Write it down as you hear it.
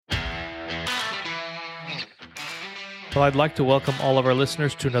Well, I'd like to welcome all of our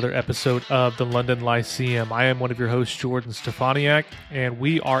listeners to another episode of the London Lyceum. I am one of your hosts, Jordan Stefaniak, and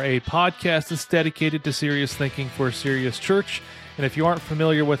we are a podcast that's dedicated to serious thinking for a serious church. And if you aren't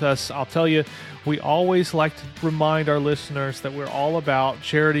familiar with us, I'll tell you, we always like to remind our listeners that we're all about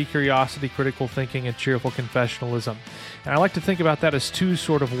charity, curiosity, critical thinking, and cheerful confessionalism. And I like to think about that as two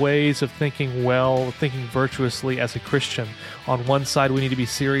sort of ways of thinking well, thinking virtuously as a Christian. On one side, we need to be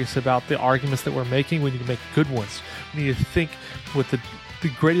serious about the arguments that we're making. We need to make good ones. We need to think with the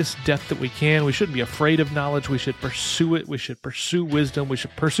greatest depth that we can. We shouldn't be afraid of knowledge. We should pursue it. We should pursue wisdom. We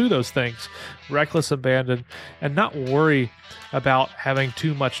should pursue those things, reckless abandon, and not worry about having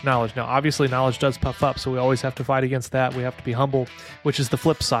too much knowledge. Now, obviously, knowledge does puff up, so we always have to fight against that. We have to be humble, which is the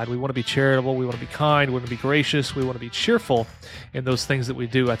flip side. We want to be charitable. We want to be kind. We want to be gracious. We want to be cheerful in those things that we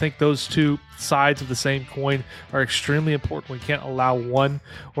do. I think those two sides of the same coin are extremely important. We can't allow one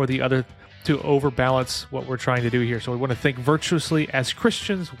or the other to overbalance what we're trying to do here. So we want to think virtuously as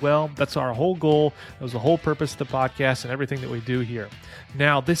Christians. Well, that's our whole goal. That was the whole purpose of the podcast and everything that we do here.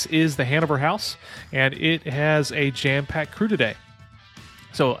 Now, this is the Hanover House, and it has a jam-packed crew today.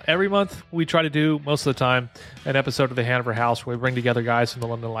 So every month we try to do, most of the time, an episode of the Hanover House where we bring together guys from the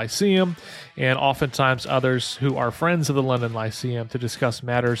London Lyceum and oftentimes others who are friends of the London Lyceum to discuss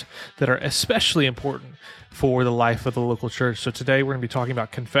matters that are especially important for the life of the local church. So today we're going to be talking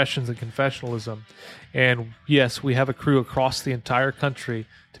about confessions and confessionalism. And yes, we have a crew across the entire country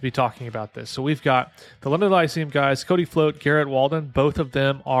to be talking about this. So we've got the London Lyceum guys, Cody Float, Garrett Walden. Both of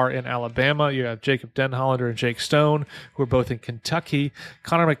them are in Alabama. You have Jacob Denhollander and Jake Stone, who are both in Kentucky.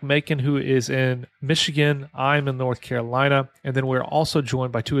 Connor McMakin, who is in Michigan. I'm in North Carolina. And then we're also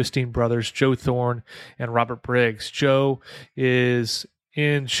joined by two esteemed brothers, Joe Thorn and Robert Briggs. Joe is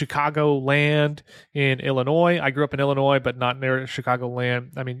in Chicagoland in Illinois. I grew up in Illinois, but not near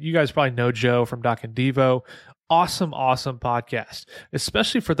Chicagoland. I mean, you guys probably know Joe from Doc and Devo. Awesome podcast,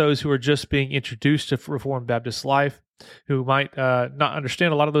 especially for those who are just being introduced to Reformed Baptist life, who might not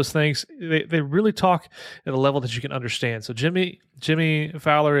understand a lot of those things. They really talk at a level that you can understand. So Jimmy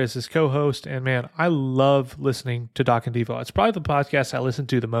Fowler is his co-host, and man, I love listening to Doc and Devo. It's probably the podcast I listen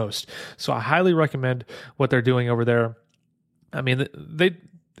to the most. So I highly recommend what they're doing over there. I mean,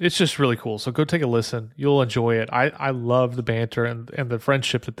 it's just really cool. So go take a listen. You'll enjoy it. I love the banter and the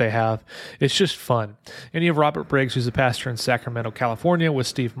friendship that they have. It's just fun. And you have Robert Briggs, who's a pastor in Sacramento, California, with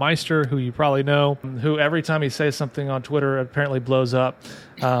Steve Meister, who you probably know, who every time he says something on Twitter apparently blows up.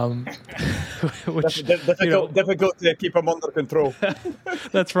 Which difficult to keep him under control.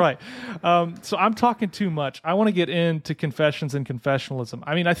 That's right. So I'm talking too much. I want to get into confessions and confessionalism.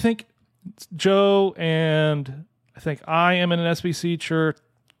 I mean, I think Joe and I think I am in an SBC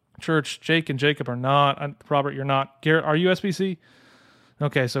church. Jake and Jacob are not. Robert, you're not. Garrett, are you SBC?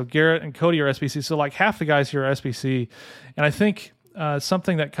 Okay, so Garrett and Cody are SBC. So like half the guys here are SBC. And I think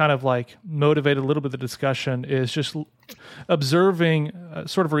something that kind of like motivated a little bit of the discussion is just observing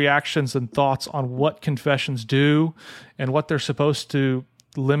sort of reactions and thoughts on what confessions do and what they're supposed to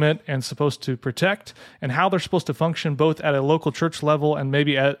limit and supposed to protect, and how they're supposed to function both at a local church level and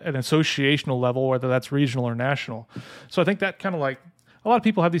maybe at an associational level, whether that's regional or national. So I think that kind of like a lot of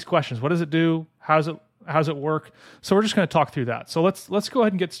people have these questions. What does it do? How's it work? So we're just going to talk through that. So let's go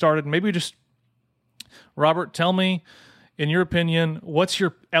ahead and get started. Maybe just, Robert, tell me, in your opinion, what's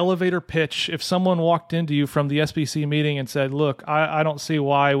your elevator pitch if someone walked into you from the SBC meeting and said, look, I don't see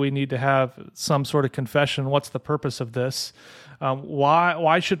why we need to have some sort of confession. What's the purpose of this?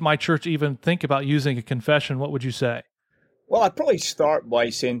 Why should my church even think about using a confession? What would you say? Well, I'd probably start by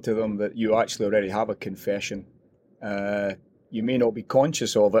saying to them that you actually already have a confession. You may not be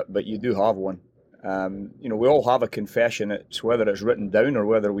conscious of it, but you do have one. We all have a confession. It's whether it's written down or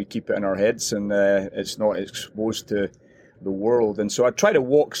whether we keep it in our heads and it's not exposed to the world. And so I try to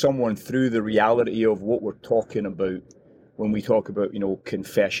walk someone through the reality of what we're talking about when we talk about,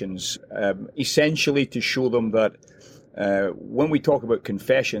 confessions, essentially to show them that when we talk about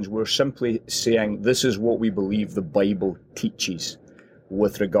confessions, we're simply saying this is what we believe the Bible teaches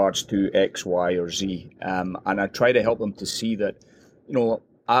with regards to X, Y, or Z. And I try to help them to see that,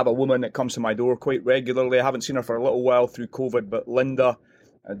 I have a woman that comes to my door quite regularly. I haven't seen her for a little while through COVID, but Linda,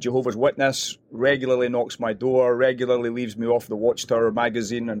 a Jehovah's Witness, regularly knocks my door, regularly leaves me off the Watchtower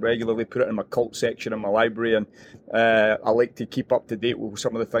magazine, and regularly put it in my cult section in my library. And I like to keep up to date with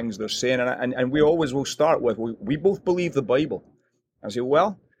some of the things they're saying. And we always will start with, we both believe the Bible. I say,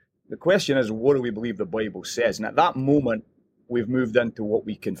 well, the question is, what do we believe the Bible says? And at that moment, we've moved into what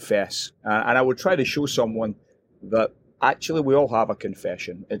we confess. And I would try to show someone that actually we all have a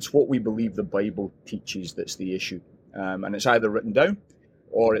confession. It's what we believe the Bible teaches that's the issue. And it's either written down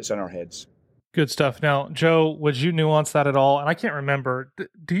or it's in our heads. Good stuff. Now, Joe, would you nuance that at all? And I can't remember.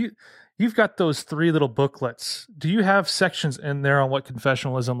 You've got those 3 little booklets. Do you have sections in there on what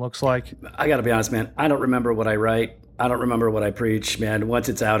confessionalism looks like? I got to be honest, man. I don't remember what I write. I don't remember what I preach, man. Once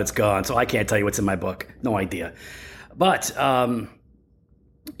it's out, it's gone. So I can't tell you what's in my book. No idea. But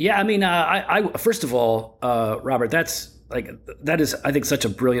yeah, I mean, I first of all, Robert, that is, I think, such a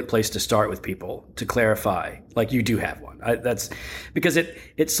brilliant place to start with people to clarify. Like, you do have one. That's because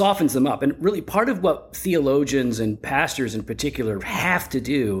it softens them up. And really, part of what theologians and pastors in particular have to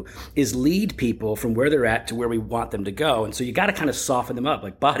do is lead people from where they're at to where we want them to go. And so you got to kind of soften them up,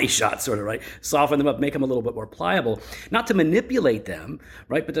 like body shots, sort of, right? Soften them up, make them a little bit more pliable, not to manipulate them,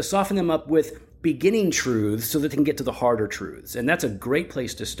 right? But to soften them up with beginning truths so that they can get to the harder truths. And that's a great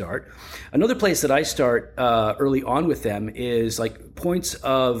place to start. Another place that I start early on with them is like points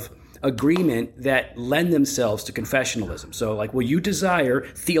of agreement that lend themselves to confessionalism. So like, well, you desire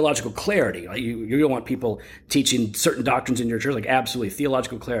theological clarity. Like you don't want people teaching certain doctrines in your church, like absolutely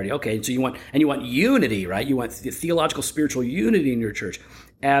theological clarity. Okay, so you want unity, right? You want theological spiritual unity in your church.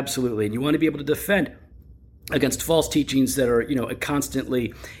 Absolutely. And you want to be able to defend against false teachings that are,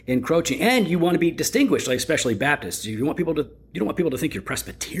 constantly encroaching, and you want to be distinguished, like especially Baptists. You don't want people to think you're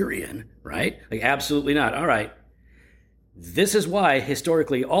Presbyterian, right? Like, absolutely not. All right. This is why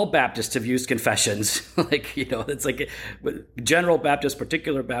historically all Baptists have used confessions. It's like general Baptist,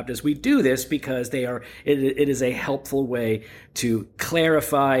 particular Baptist. We do this because it is a helpful way to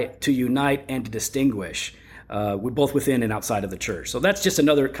clarify, to unite, and to distinguish. Both within and outside of the church. So that's just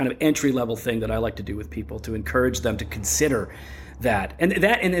another kind of entry-level thing that I like to do with people to encourage them to consider that. And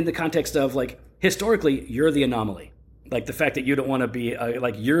in the context of, like, historically, you're the anomaly. Like the fact that you don't want to be,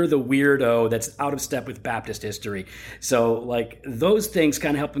 you're the weirdo that's out of step with Baptist history. So, like, those things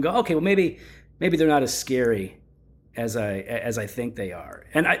kind of help them go, okay, well, maybe they're not as scary as I think they are.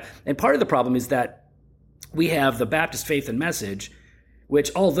 And part of the problem is that we have the Baptist faith and message, which,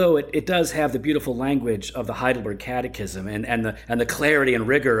 although it does have the beautiful language of the Heidelberg Catechism and the clarity and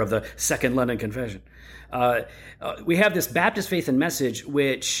rigor of the Second London Confession, we have this Baptist faith and message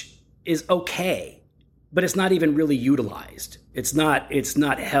which is okay, but it's not even really utilized. It's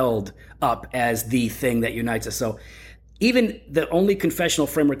not held up as the thing that unites us. So even the only confessional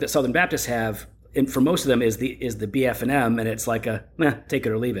framework that Southern Baptists have, and for most of them, is the BF&M, and it's like take it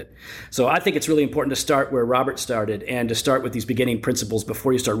or leave it. So I think it's really important to start where Robert started, and to start with these beginning principles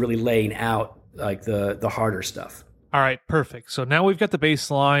before you start really laying out like the harder stuff. All right, perfect. So now we've got the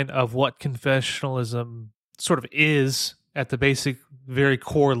baseline of what confessionalism sort of is at the basic, very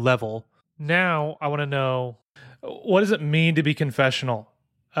core level. Now I want to know, what does it mean to be confessional?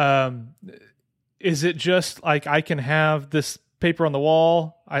 Is it just like I can have this paper on the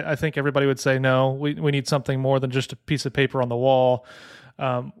wall? I think everybody would say no. We need something more than just a piece of paper on the wall.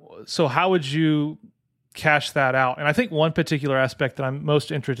 So how would you cash that out? And I think one particular aspect that I'm most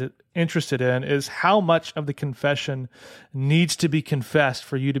interested in is how much of the confession needs to be confessed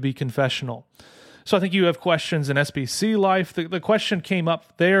for you to be confessional. So I think you have questions in SBC life. The question came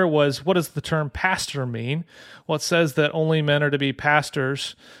up there was, what does the term pastor mean? Well, it says that only men are to be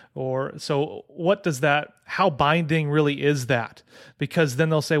pastors. So what does that, how binding really is that? Because then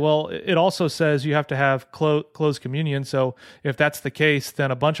they'll say, well, it also says you have to have closed communion. So if that's the case,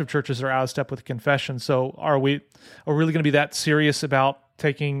 then a bunch of churches are out of step with confession. So are we really going to be that serious about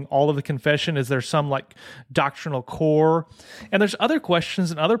taking all of the confession? Is there some like doctrinal core? And there's other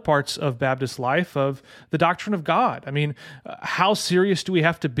questions in other parts of Baptist life of the doctrine of God. I mean, how serious do we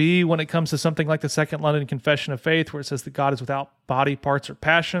have to be when it comes to something like the Second London Confession of Faith, where it says that God is without body, parts, or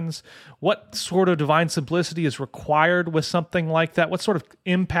passions? What sort of divine simplicity is required with something like that? What sort of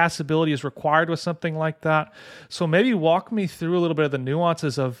impassibility is required with something like that? So maybe walk me through a little bit of the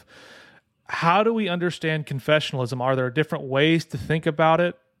nuances of how do we understand confessionalism? Are there different ways to think about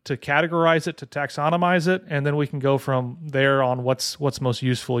it, to categorize it, to taxonomize it? And then we can go from there on what's most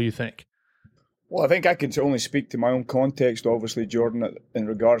useful, you think? Well, I think I can only speak to my own context, obviously, Jordan, in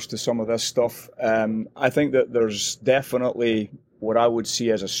regards to some of this stuff. I think that there's definitely what I would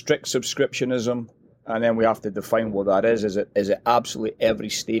see as a strict subscriptionism, and then we have to define what that is. Is it absolutely every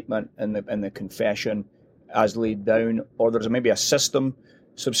statement in the confession as laid down, or there's maybe a system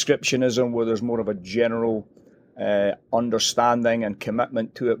subscriptionism where there's more of a general understanding and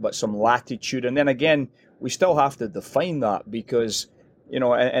commitment to it, but some latitude. And then again, we still have to define that, because,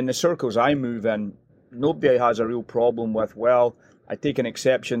 in the circles I move in, nobody has a real problem with, well, I take an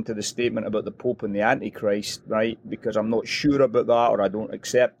exception to the statement about the Pope and the Antichrist, right, because I'm not sure about that, or I don't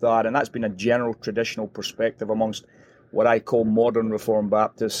accept that. And that's been a general traditional perspective amongst what I call modern Reformed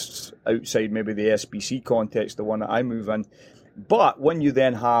Baptists outside maybe the SBC context, the one that I move in. But when you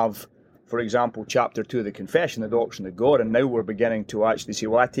then have for example, chapter 2 of the Confession, the Doctrine of God, and now we're beginning to actually say,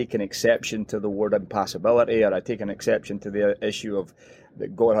 well, I take an exception to the word impassibility, or I take an exception to the issue of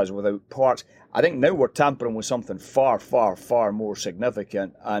that God has without parts. I think now we're tampering with something far, far, far more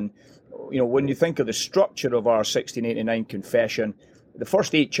significant. And, when you think of the structure of our 1689 Confession, the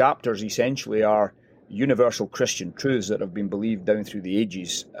first 8 chapters essentially are universal Christian truths that have been believed down through the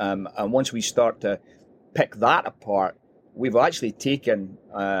ages. And once we start to pick that apart, we've actually taken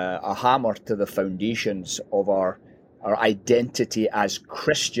a hammer to the foundations of our identity as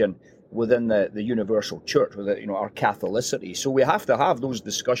Christian within the universal church, with our Catholicity. So we have to have those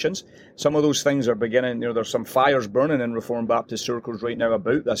discussions. Some of those things are beginning, there's some fires burning in Reformed Baptist circles right now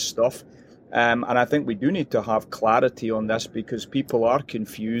about this stuff. And I think we do need to have clarity on this because people are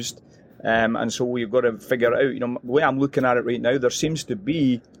confused. And so we've got to figure out, the way I'm looking at it right now, there seems to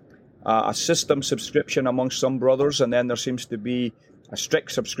be a system subscription amongst some brothers, and then there seems to be a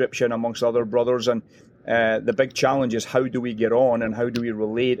strict subscription amongst other brothers. And the big challenge is, how do we get on, and how do we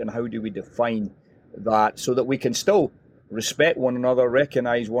relate, and how do we define that so that we can still respect one another,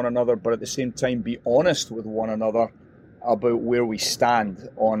 recognize one another, but at the same time be honest with one another about where we stand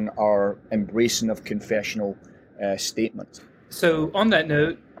on our embracing of confessional statements. So on that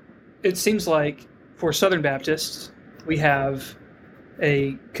note, it seems like for Southern Baptists, we have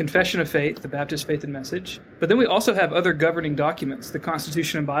a confession of faith, the Baptist Faith and Message, but then we also have other governing documents, the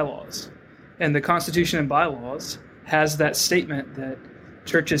Constitution and Bylaws. And the Constitution and Bylaws has that statement that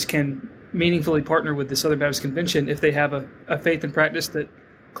churches can meaningfully partner with the Southern Baptist Convention if they have a faith and practice that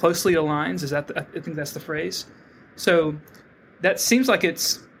closely aligns. I think that's the phrase. So that seems like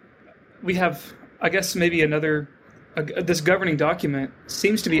we have, I guess, maybe this governing document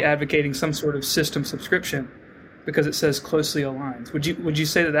seems to be advocating some sort of system subscription because it says closely aligns. Would you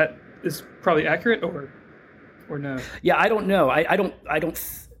say that is probably accurate or no? Yeah, I don't know.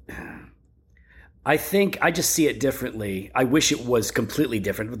 I think I just see it differently. I wish it was completely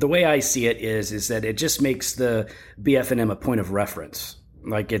different. But the way I see it is that it just makes the BF&M a point of reference.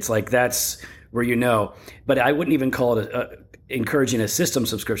 It's like that's where But I wouldn't even call it encouraging a system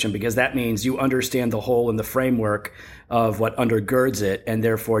subscription, because that means you understand the whole and the framework of what undergirds it, and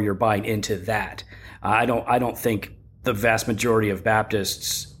therefore you're buying into that. I don't think the vast majority of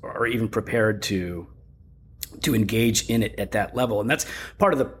Baptists are even prepared to engage in it at that level. And that's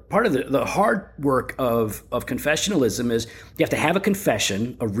part of the hard work of confessionalism is you have to have a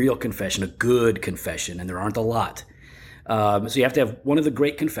confession, a real confession, a good confession, and there aren't a lot. So you have to have one of the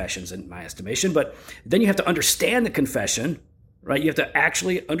great confessions in my estimation, but then you have to understand the confession, right? You have to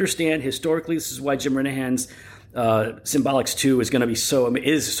actually understand historically. This is why Jim Renahan's Symbolics 2 is going to be so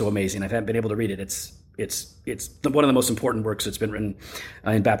amazing. I haven't been able to read it. It's one of the most important works that's been written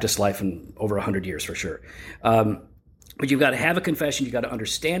in Baptist life in over 100 years for sure. But you've got to have a confession. You've got to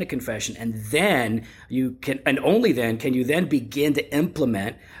understand a confession, and then only then can you then begin to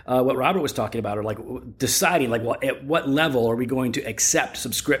implement what Robert was talking about, or deciding at what level are we going to accept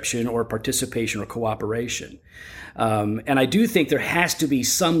subscription or participation or cooperation. And I do think there has to be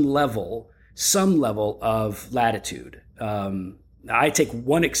some level of latitude. I take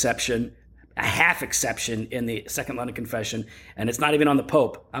one exception, a half exception in the Second London Confession, and it's not even on the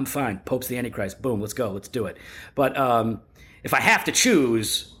Pope. I'm fine. Pope's the Antichrist. Boom, let's go. Let's do it. But if I have to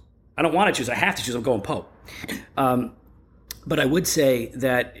choose, I don't want to choose. I have to choose. I'm going Pope. But I would say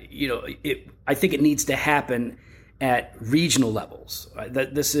that I think it needs to happen at regional levels. Right?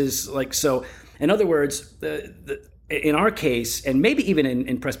 That this is so. In other words, in our case, and maybe even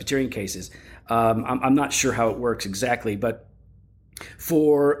in Presbyterian cases, I'm not sure how it works exactly, but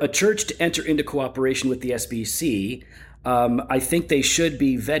for a church to enter into cooperation with the SBC, I think they should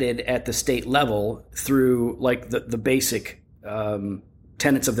be vetted at the state level through the basic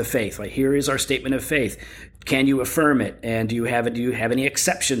tenets of the faith. Like, here is our statement of faith. Can you affirm it? And do you have any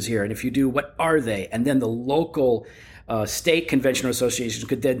exceptions here? And if you do, what are they? And then the local state convention or association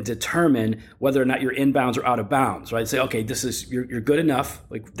could then determine whether or not you're in bounds or out of bounds, right? Say, okay, you're good enough.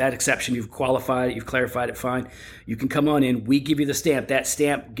 Like that exception, you've qualified it, you've clarified it, fine. You can come on in. We give you the stamp. That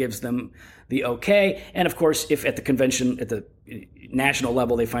stamp gives them the okay. And of course, if at the convention, at the national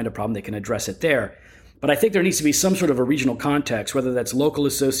level, they find a problem, they can address it there. But I think there needs to be some sort of a regional context, whether that's local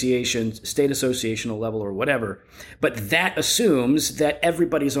association, state associational level, or whatever. But that assumes that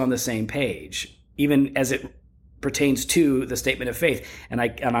everybody's on the same page, even as it pertains to the statement of faith. And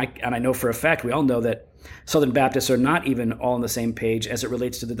I know for a fact, we all know that Southern Baptists are not even all on the same page as it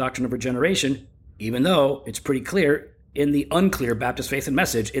relates to the doctrine of regeneration, even though it's pretty clear in the unclear Baptist Faith and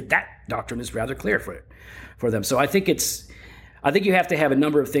Message, that doctrine is rather clear for them. So I think you have to have a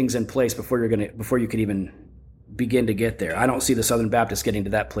number of things in place before you can even begin to get there. I don't see the Southern Baptists getting to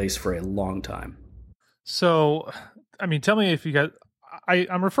that place for a long time. So, I mean, tell me if you got.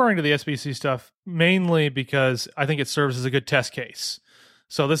 I'm referring to the SBC stuff mainly because I think it serves as a good test case.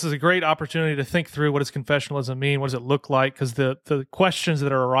 So this is a great opportunity to think through, what does confessionalism mean? What does it look like? Because the questions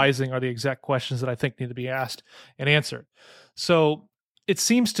that are arising are the exact questions that I think need to be asked and answered. So it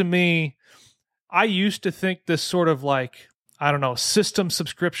seems to me, I used to think this sort of like, I don't know, system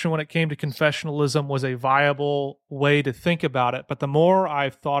subscription when it came to confessionalism was a viable way to think about it. But the more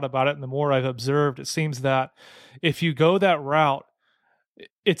I've thought about it and the more I've observed, it seems that if you go that route,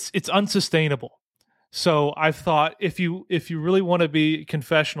 it's unsustainable. So I've thought if you really want to be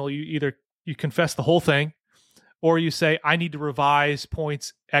confessional, you confess the whole thing, or you say, I need to revise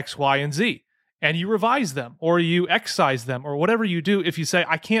points X, Y, and Z, and you revise them, or you excise them, or whatever you do. If you say,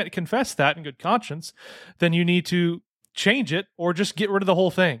 I can't confess that in good conscience, then you need to change it or just get rid of the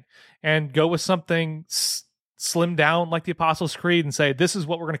whole thing and go with something slim down like the Apostles' Creed and say, this is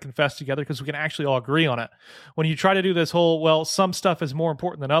what we're going to confess together because we can actually all agree on it. When you try to do this whole, well, some stuff is more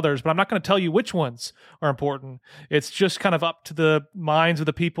important than others, but I'm not going to tell you which ones are important. It's just kind of up to the minds of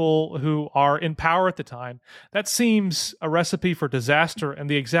the people who are in power at the time. That seems a recipe for disaster and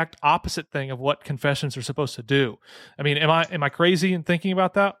the exact opposite thing of what confessions are supposed to do. I mean, am I crazy in thinking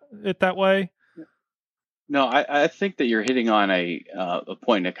about it that way? No, I think that you're hitting on a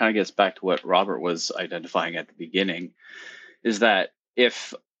point that kind of gets back to what Robert was identifying at the beginning, is that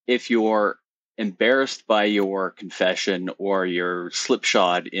if you're embarrassed by your confession or you're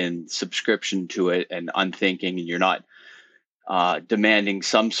slipshod in subscription to it and unthinking, and you're not demanding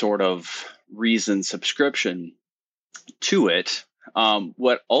some sort of reasoned subscription to it,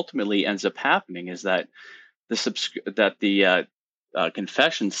 what ultimately ends up happening is that the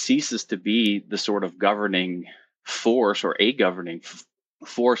confession ceases to be the sort of governing force or a governing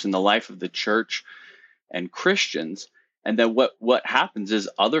force in the life of the church and Christians. And then what happens is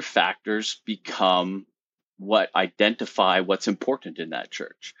other factors become what identify what's important in that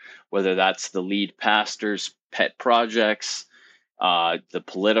church, whether that's the lead pastor's pet projects, the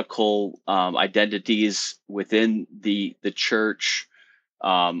political identities within the church,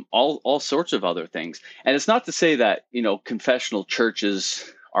 all sorts of other things. And it's not to say that, confessional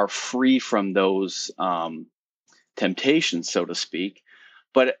churches are free from those temptations, so to speak,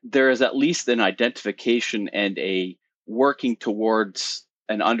 but there is at least an identification and a working towards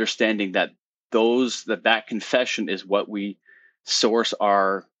an understanding that that confession is what we source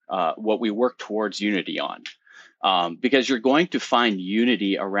what we work towards unity on, because you're going to find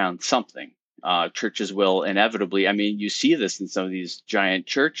unity around something. Churches will inevitably, you see this in some of these giant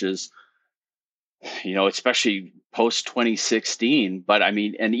churches, especially post 2016, but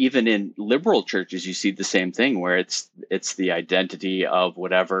and even in liberal churches, you see the same thing where it's the identity of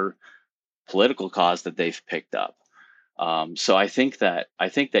whatever political cause that they've picked up. So I think that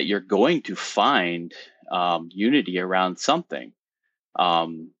you're going to find unity around something,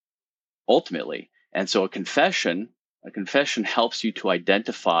 ultimately. And so a confession helps you to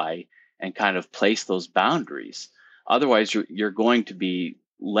identify and kind of place those boundaries. Otherwise, you're going to be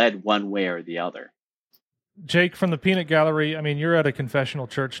led one way or the other. Jake, from the Peanut Gallery, you're at a confessional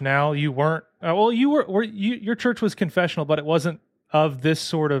church now. You weren't. Your church was confessional, but it wasn't of this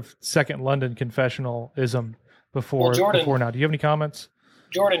sort of Second London confessionalism before. Before now, do you have any comments?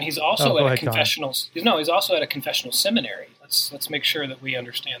 Jordan, he's also at a confessional. No, he's also at a confessional seminary. Let's make sure that we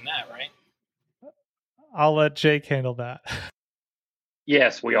understand that, right? I'll let Jake handle that.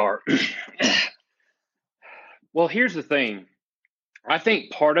 Yes, we are. Well, here's the thing. I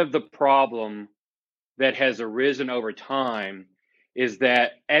think part of the problem that has arisen over time is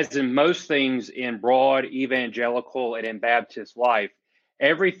that, as in most things in broad evangelical and in Baptist life,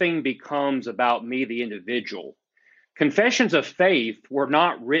 everything becomes about me, the individual. Confessions of faith were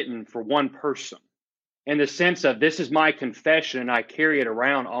not written for one person in the sense of, this is my confession and I carry it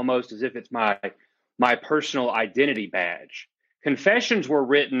around almost as if it's my personal identity badge. Confessions were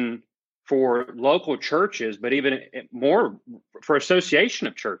written for local churches, but even more for association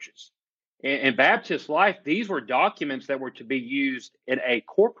of churches. In Baptist life, these were documents that were to be used in a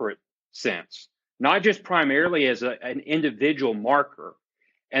corporate sense, not just primarily as an individual marker.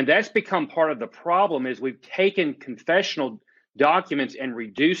 And that's become part of the problem, is we've taken confessional documents and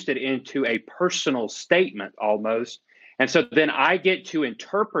reduced it into a personal statement almost. And so then I get to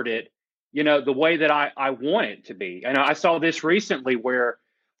interpret it, the way that I want it to be. And I saw this recently where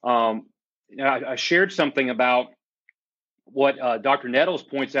I shared something about what Dr. Nettles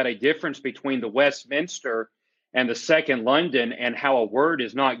points out, a difference between the Westminster and the Second London, and how a word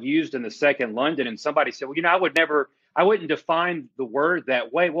is not used in the Second London. And somebody said, well, I wouldn't define the word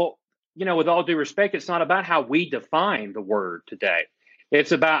that way. Well, with all due respect, it's not about how we define the word today.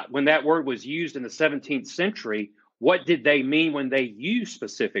 It's about when that word was used in the 17th century, what did they mean when they used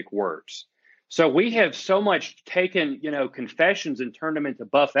specific words? So we have so much taken, confessions and turned them into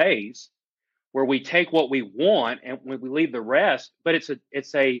buffets where we take what we want and we leave the rest. But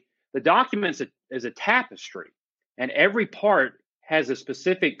the document is a tapestry, and every part has a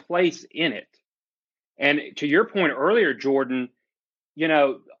specific place in it. And to your point earlier, Jordan,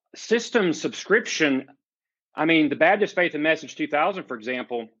 system subscription, the Baptist Faith and Message 2000, for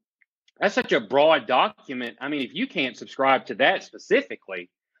example, that's such a broad document. If you can't subscribe to that specifically,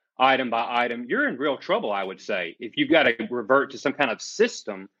 item by item, you're in real trouble, I would say, if you've got to revert to some kind of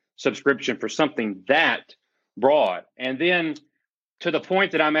system subscription for something that broad. And then to the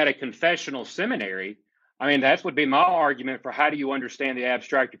point that I'm at a confessional seminary, that would be my argument for how do you understand the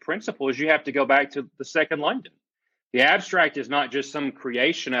abstracted principle is you have to go back to the Second London. The abstract is not just some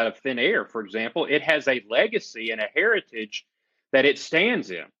creation out of thin air, for example. It has a legacy and a heritage that it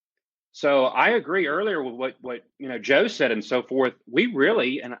stands in. So I agree earlier with what Joe said and so forth. We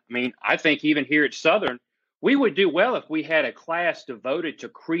really, and I think even here at Southern, we would do well if we had a class devoted to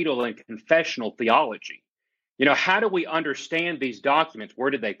creedal and confessional theology. How do we understand these documents?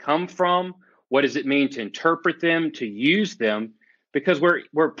 Where did they come from? What does it mean to interpret them, to use them? Because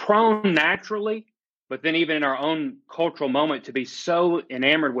we're prone naturally, but then even in our own cultural moment, to be so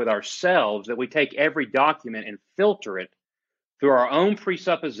enamored with ourselves that we take every document and filter it through our own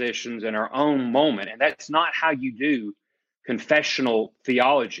presuppositions and our own moment. And that's not how you do confessional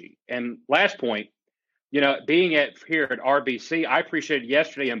theology. And last point, being here at RBC, I appreciated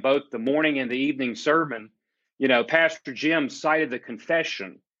yesterday in both the morning and the evening sermon, Pastor Jim cited the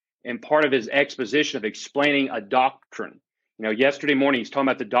confession in part of his exposition of explaining a doctrine. Yesterday morning, he's talking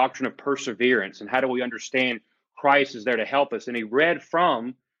about the doctrine of perseverance and how do we understand Christ is there to help us. And he read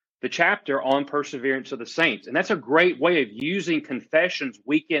from the chapter on perseverance of the saints. And that's a great way of using confessions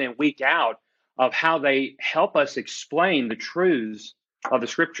week in and week out of how they help us explain the truths of the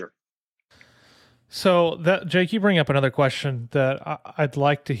Scripture. So, Jake, you bring up another question that I'd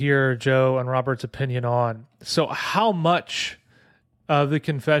like to hear Joe and Robert's opinion on. So how much of the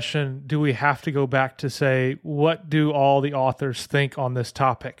confession do we have to go back to say, what do all the authors think on this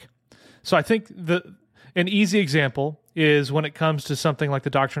topic? So I think an easy example is when it comes to something like the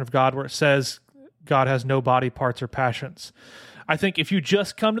doctrine of God, where it says God has no body parts or passions. I think if you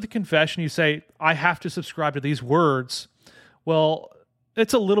just come to the confession, you say, I have to subscribe to these words, well,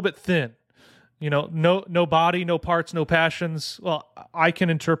 it's a little bit thin. No body, no parts, no passions. Well, I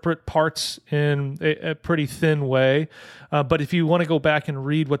can interpret parts in a pretty thin way. But if you want to go back and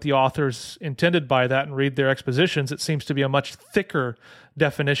read what the authors intended by that and read their expositions, it seems to be a much thicker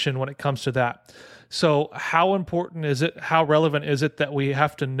definition when it comes to that. So how important is it, how relevant is it that we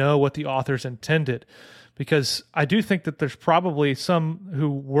have to know what the authors intended? Because I do think that there's probably some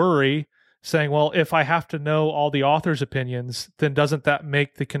who worry saying, well, if I have to know all the authors' opinions, then doesn't that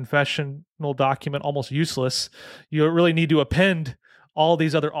make the confessional document almost useless? You really need to append all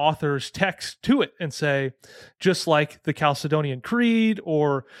these other authors' texts to it and say, just like the Chalcedonian Creed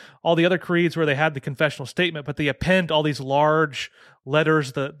or all the other creeds where they had the confessional statement, but they append all these large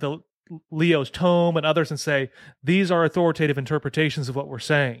letters, the Leo's tome and others, and say, these are authoritative interpretations of what we're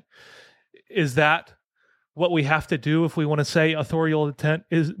saying. Is that what we have to do if we want to say authorial intent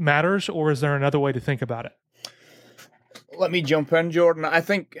matters, or is there another way to think about it? Let me jump in, Jordan. I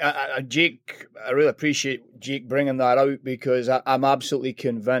think, Jake, I really appreciate Jake bringing that out, because I'm absolutely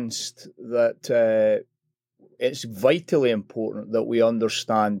convinced that it's vitally important that we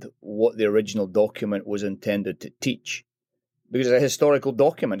understand what the original document was intended to teach. Because it's a historical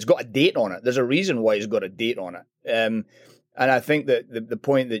document. It's got a date on it. There's a reason why it's got a date on it. And I think that the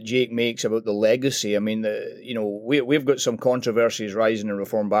point that Jake makes about the legacy, we've got some controversies rising in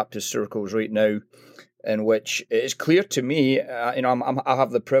Reformed Baptist circles right now, in which it's clear to me, I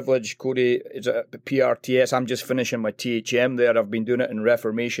have the privilege, Cody, is at PRTS, I'm just finishing my THM there. I've been doing it in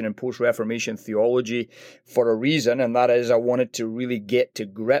Reformation and post-Reformation theology for a reason, and that is I wanted to really get to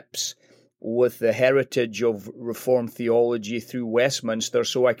grips with the heritage of Reformed theology through Westminster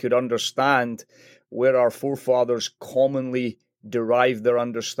so I could understand where our forefathers commonly derived their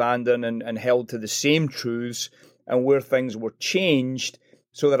understanding and held to the same truths, and where things were changed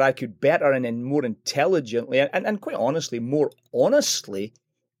so that I could better and more intelligently and quite honestly, more honestly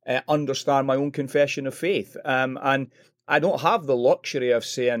understand my own confession of faith. And I don't have the luxury of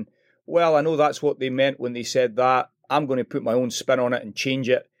saying, well, I know that's what they meant when they said that. I'm going to put my own spin on it and change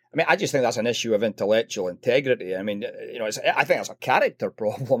it. I mean, I just think that's an issue of intellectual integrity. I mean, I think that's a character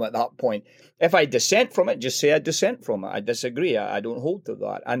problem at that point. If I dissent from it, just say I dissent from it. I disagree. I don't hold to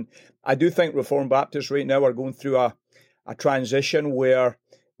that. And I do think Reformed Baptists right now are going through a transition where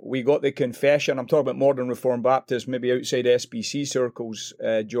we got the confession. I'm talking about modern Reformed Baptists, maybe outside SBC circles,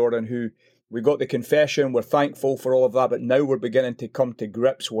 Jordan, who we got the confession. We're thankful for all of that, but now we're beginning to come to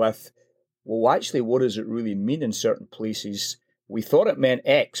grips with, well, actually, what does it really mean in certain places? We thought it meant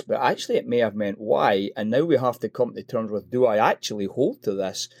X, but actually it may have meant Y, and now we have to come to terms with, do I actually hold to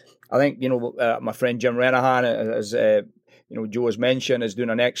this? I think, my friend Jim Renahan, as Joe has mentioned, is doing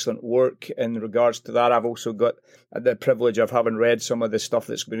an excellent work in regards to that. I've also got the privilege of having read some of the stuff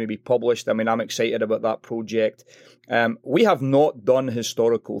that's going to be published. I mean, I'm excited about that project. We have not done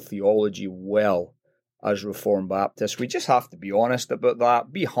historical theology well as Reformed Baptists. We just have to be honest about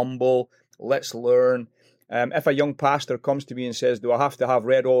that, be humble, let's learn. If a young pastor comes to me and says, do I have to have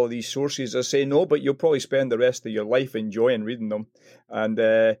read all of these sources? I say, no, but you'll probably spend the rest of your life enjoying reading them. And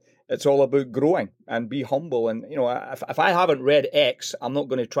it's all about growing and be humble. And, if I haven't read X, I'm not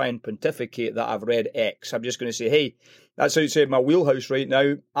going to try and pontificate that I've read X. I'm just going to say, hey, that's outside my wheelhouse right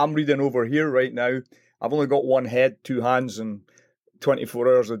now. I'm reading over here right now. I've only got one head, two hands, and 24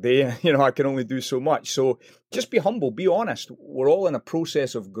 hours a day. I can only do so much. So just be humble, be honest. We're all in a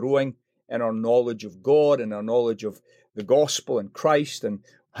process of growing in our knowledge of God and our knowledge of the gospel and Christ and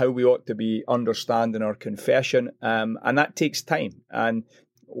how we ought to be understanding our confession. And that takes time. And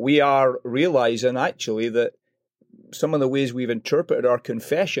we are realizing actually that some of the ways we've interpreted our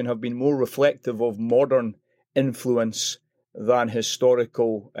confession have been more reflective of modern influence than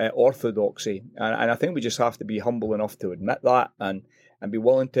historical orthodoxy. And I think we just have to be humble enough to admit that and be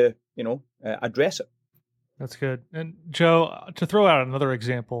willing to, address it. That's good. And Joe, to throw out another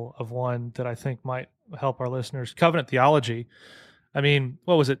example of one that I think might help our listeners, covenant theology. I mean,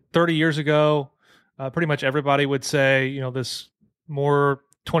 what was it, 30 years ago? Pretty much everybody would say, this more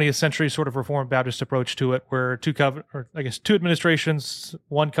 20th century sort of Reformed Baptist approach to it, where two administrations,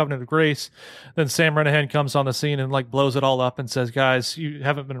 one covenant of grace. Then Sam Renahan comes on the scene and blows it all up and says, guys, you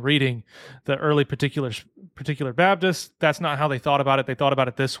haven't been reading the early particular Baptists. That's not how they thought about it. They thought about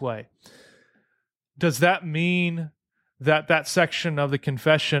it this way. Does that mean that section of the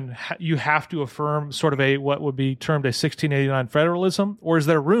confession, you have to affirm sort of what would be termed a 1689 federalism? Or is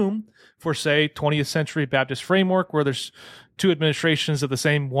there room for, say, 20th century Baptist framework where there's two administrations of the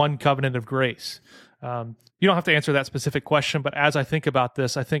same one covenant of grace? You don't have to answer that specific question, but as I think about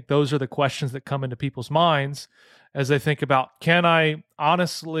this, I think those are the questions that come into people's minds as they think about, can I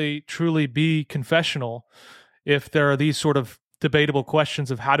honestly, truly be confessional if there are these sort of debatable questions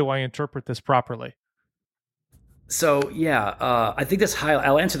of how do I interpret this properly? So, I think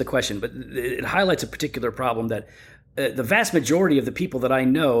I'll answer the question, but it highlights a particular problem that the vast majority of the people that I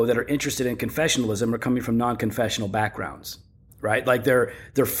know that are interested in confessionalism are coming from non-confessional backgrounds, right?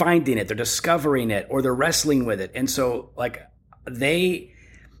 They're finding it, they're discovering it, or they're wrestling with it. And so they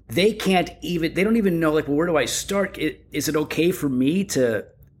don't even know, well, where do I start? Is it okay for me to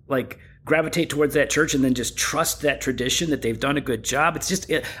gravitate towards that church and then just trust that tradition that they've done a good job?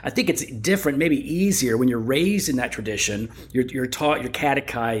 I think it's different, maybe easier when you're raised in that tradition. You're taught, you're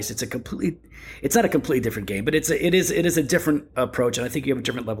catechized. It's not a completely different game, but it is a different approach, and I think you have a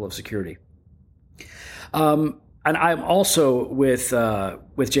different level of security. And I'm also with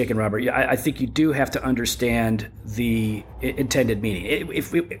Jake and Robert. I think you do have to understand the intended meaning.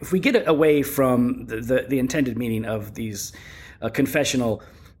 If we get away from the intended meaning of these confessional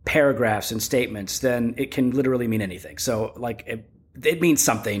paragraphs and statements, then it can literally mean anything. So it means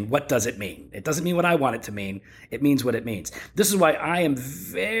something. What does it mean? It doesn't mean what I want it to mean. It means what it means. This is why I am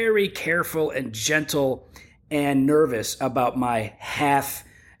very careful and gentle and nervous about my half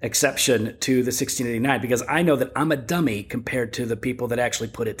exception to the 1689, because I know that I'm a dummy compared to the people that actually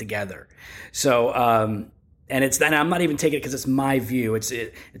put it together. So, and I'm not even taking it because it's my view. It's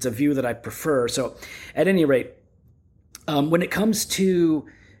a view that I prefer. So at any rate, when it comes to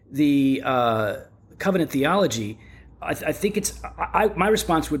the covenant theology, I think my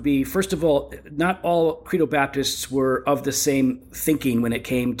response would be, first of all, not all Credo Baptists were of the same thinking when it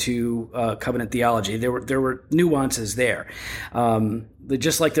came to covenant theology. There were nuances there,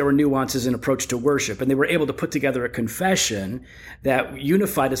 just like there were nuances in approach to worship, and they were able to put together a confession that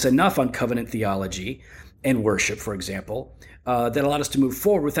unified us enough on covenant theology and worship, for example, that allowed us to move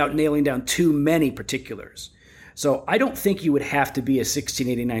forward without nailing down too many particulars. So I don't think you would have to be a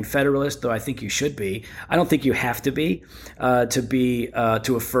 1689 Federalist, though I think you should be. I don't think you have to be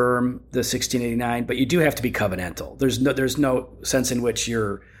to affirm the 1689, but you do have to be covenantal. There's no sense in which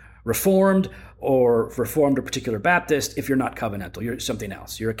you're Reformed or Reformed or particular Baptist if you're not covenantal. You're something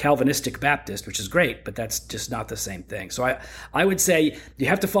else. You're a Calvinistic Baptist, which is great, but that's just not the same thing. So I would say you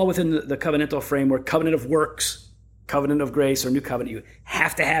have to fall within the covenantal framework, covenant of works, covenant of grace, or new covenant. You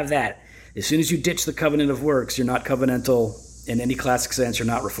have to have that. As soon as you ditch the covenant of works, you're not covenantal in any classic sense. You're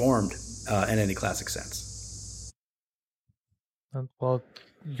not Reformed in any classic sense. Well,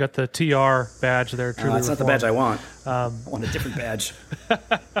 you got the TR badge there. Truly That's not the badge I want. I want a different badge.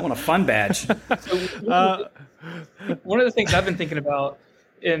 I want a fun badge. One of the things I've been thinking about,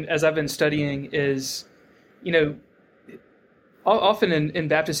 as I've been studying, is, often in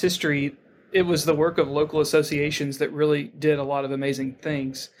Baptist history, it was the work of local associations that really did a lot of amazing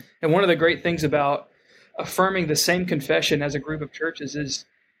things. And one of the great things about affirming the same confession as a group of churches is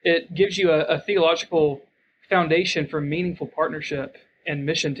it gives you a theological foundation for meaningful partnership and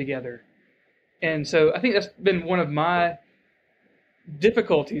mission together. And so I think that's been one of my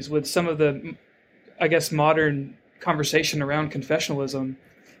difficulties with some of the, I guess, modern conversation around confessionalism,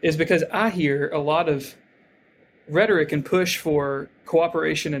 is because I hear a lot of rhetoric and push for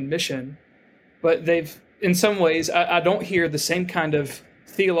cooperation and mission, but in some ways, I don't hear the same kind of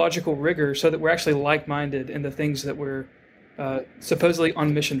theological rigor so that we're actually like-minded in the things that we're supposedly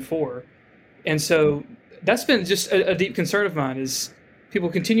on mission for. And so that's been just a deep concern of mine, is people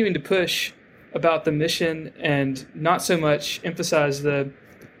continuing to push about the mission and not so much emphasize the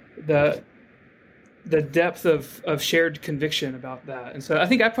depth of shared conviction about that. And so I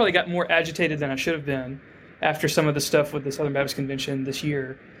think I probably got more agitated than I should have been after some of the stuff with the Southern Baptist Convention this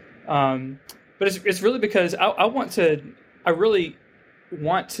year. But it's really because I really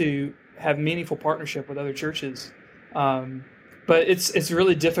want to have meaningful partnership with other churches. But it's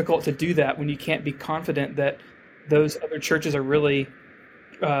really difficult to do that when you can't be confident that those other churches are really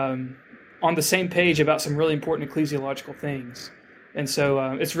on the same page about some really important ecclesiological things. And so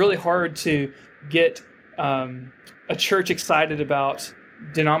it's really hard to get a church excited about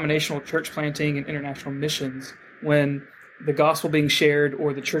denominational church planting and international missions when the gospel being shared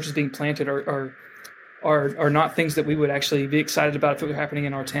or the churches being planted are not things that we would actually be excited about if it were happening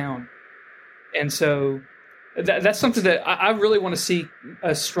in our town. And so that's something that I really want to see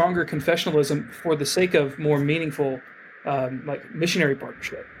a stronger confessionalism for the sake of more meaningful missionary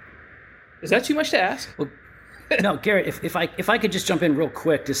partnership. Is that too much to ask? Well, no, Garrett, if I could just jump in real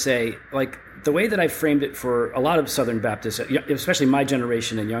quick to say, the way that I framed it for a lot of Southern Baptists, especially my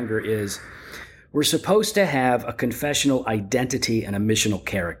generation and younger, is we're supposed to have a confessional identity and a missional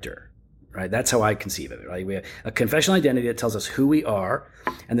character, right? That's how I conceive of it, right? We have a confessional identity that tells us who we are,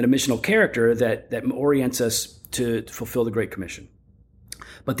 and then a missional character that orients us to fulfill the Great Commission.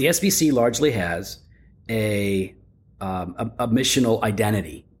 But the SBC largely has a missional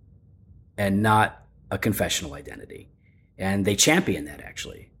identity and not a confessional identity. And they champion that,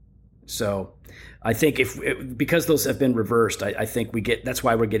 actually. So I think because those have been reversed, I think that's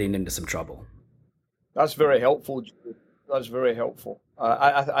why we're getting into some trouble. That's very helpful. That's very helpful.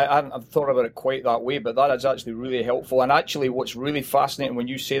 I hadn't thought about it quite that way, but that is actually really helpful. And actually, what's really fascinating when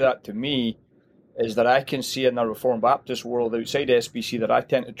you say that to me is that I can see in the Reformed Baptist world outside SBC that I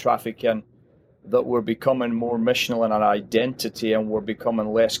tend to traffic in, that we're becoming more missional in our identity and we're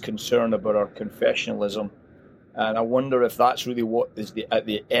becoming less concerned about our confessionalism. And I wonder if that's really what is at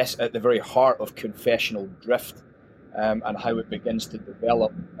the very heart of confessional drift, and how it begins to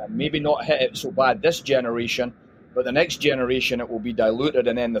develop. And maybe not hit it so bad this generation, but the next generation it will be diluted,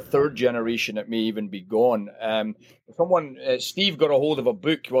 and then the third generation it may even be gone. Steve got a hold of a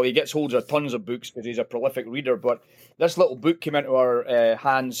book. Well, he gets hold of tons of books because he's a prolific reader, but this little book came into our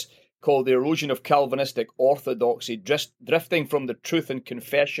hands called The Erosion of Calvinistic Orthodoxy, Drifting from the Truth in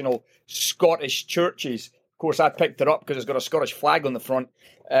Confessional Scottish Churches. Of course, I picked it up because it's got a Scottish flag on the front,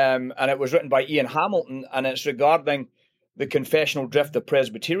 and it was written by Ian Hamilton, and it's regarding the confessional drift of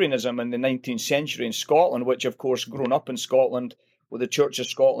Presbyterianism in the 19th century in Scotland, which, of course, grown up in Scotland with the Church of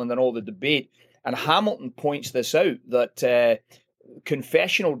Scotland and all the debate. And Hamilton points this out, that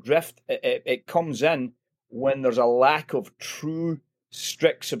confessional drift, it comes in when there's a lack of true,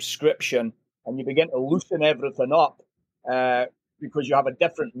 strict subscription, and you begin to loosen everything up because you have a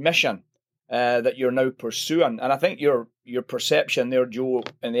different mission that you're now pursuing. And I think your perception there, Joe,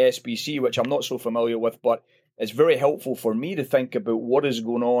 in the SBC, which I'm not so familiar with, but it's very helpful for me to think about what is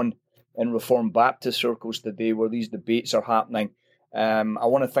going on in Reformed Baptist circles today where these debates are happening. I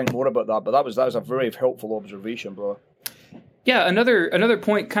want to think more about that, but that was a very helpful observation, brother. Yeah, another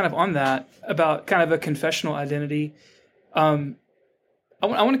point kind of on that about kind of a confessional identity. I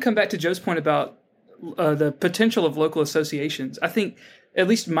want to come back to Joe's point about the potential of local associations. I think, at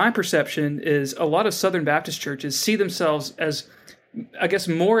least my perception, is a lot of Southern Baptist churches see themselves as I guess,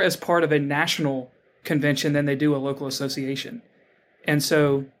 more as part of a national convention than they do a local association. And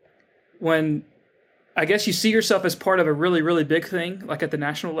so when I guess you see yourself as part of a really, really big thing, like at the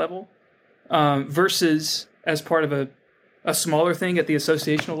national level, versus as part of a smaller thing at the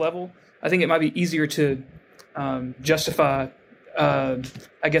associational level, I think it might be easier to justify,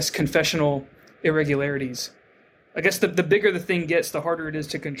 I guess, confessional irregularities. I guess the bigger the thing gets, the harder it is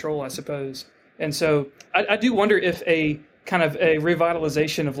to control, I suppose. And so I do wonder if a kind of a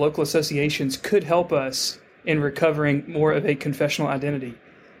revitalization of local associations could help us in recovering more of a confessional identity.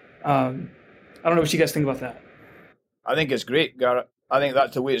 I don't know what you guys think about that. I think it's great, Garrett. I think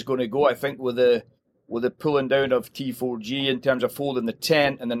that's the way it's going to go. I think with the pulling down of T4G in terms of folding the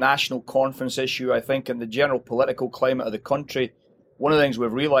tent and the national conference issue, I think in the general political climate of the country, one of the things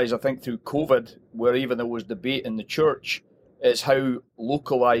we've realised, I think, through COVID, where even there was debate in the church, is how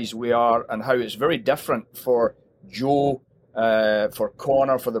localised we are and how it's very different for Joe, for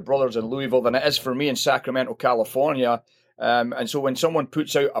Connor, for the brothers in Louisville than it is for me in Sacramento, California. And so when someone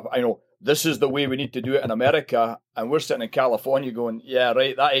puts out, this is the way we need to do it in America, and we're sitting in California going, yeah,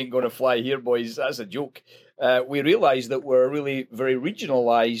 right, that ain't going to fly here, boys. That's a joke. We realise that we're really very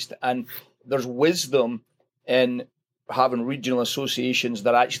regionalised, and there's wisdom in having regional associations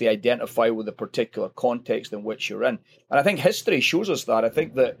that actually identify with the particular context in which you're in. And I think history shows us that. I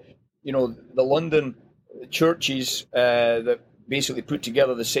think that, the London churches that basically put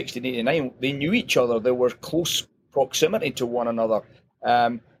together the 1689, they knew each other. There was close proximity to one another.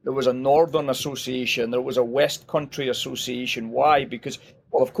 There was a Northern Association. There was a West Country Association. Why? Because,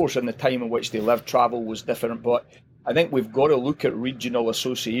 well, of course, in the time in which they lived, travel was different. But I think we've got to look at regional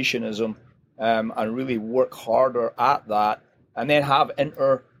associationism and really work harder at that, and then have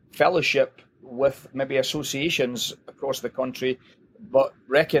inter-fellowship with maybe associations across the country, but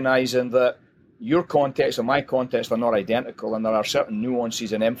recognising that your context and my context are not identical, and there are certain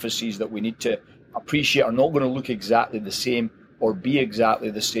nuances and emphases that we need to appreciate are not going to look exactly the same or be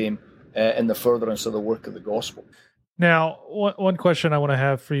exactly the same in the furtherance of the work of the gospel. Now, one question I want to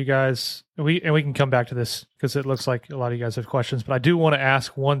have for you guys, we can come back to this because it looks like a lot of you guys have questions, but I do want to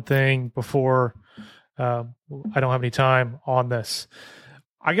ask one thing before I don't have any time on this.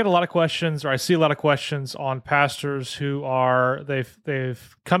 I get a lot of questions, or I see a lot of questions on pastors who are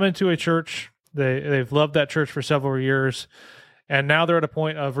they've come into a church, they've loved that church for several years, and now they're at a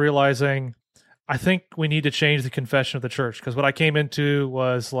point of realizing, I think we need to change the confession of the church, because what I came into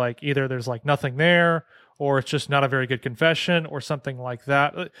was like either there's like nothing there, or it's just not a very good confession, or something like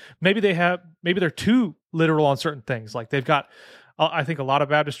that. Maybe they're too literal on certain things. Like they've got, I think a lot of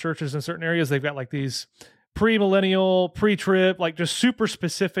Baptist churches in certain areas, they've got like these pre-millennial, pre-trib, like just super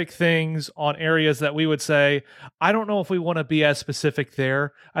specific things on areas that we would say, I don't know if we want to be as specific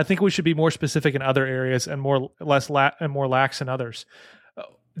there. I think we should be more specific in other areas and more lax in others.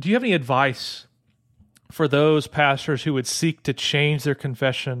 Do you have any advice for those pastors who would seek to change their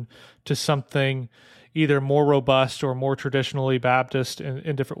confession to something either more robust or more traditionally Baptist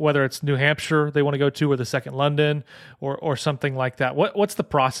in different, whether it's New Hampshire they want to go to, or the Second London, or something like that? What's the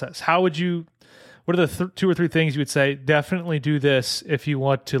process? What are the 2 or 3 things you would say, definitely do this if you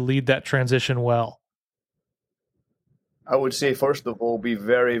want to lead that transition well? I would say, first of all, be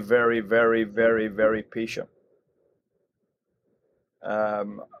very, very, very, very, very patient.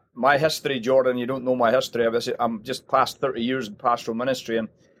 My history, Jordan, you don't know my history. I'm just past 30 years in pastoral ministry, and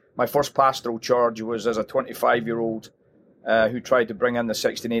my first pastoral charge was as a 25-year-old who tried to bring in the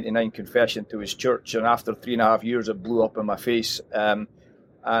 1689 confession to his church, and after 3.5 years, it blew up in my face. And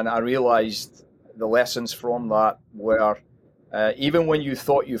I realised the lessons from that were, even when you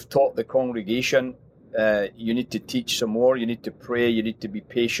thought you've taught the congregation, you need to teach some more. You need to pray. You need to be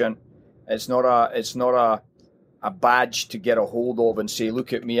patient. It's not a badge to get a hold of and say,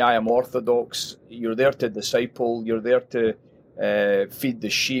 look at me, I am Orthodox. You're there to disciple. You're there to feed the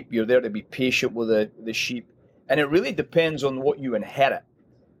sheep. You're there to be patient with the sheep. And it really depends on what you inherit.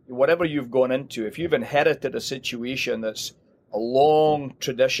 Whatever you've gone into, if you've inherited a situation that's a long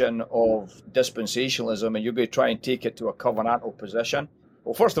tradition of dispensationalism and you're going to try and take it to a covenantal position,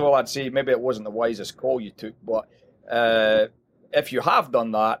 well, first of all, I'd say maybe it wasn't the wisest call you took. But if you have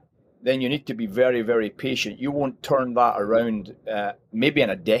done that, then you need to be very, very patient. You won't turn that around maybe in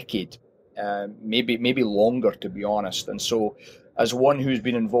a decade, maybe longer, to be honest. And so, as one who's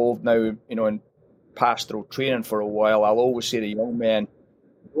been involved now, in pastoral training for a while, I'll always say to young men,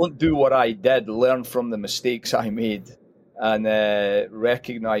 don't do what I did. Learn from the mistakes I made, and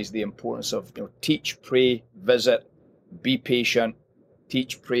recognize the importance of teach, pray, visit, be patient.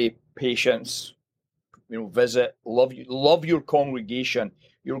 Teach, pray, patience. Visit, love your congregation.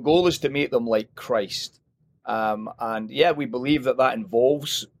 Your goal is to make them like Christ. And yeah, we believe that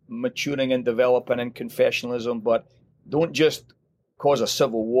involves maturing and developing in confessionalism, but don't just cause a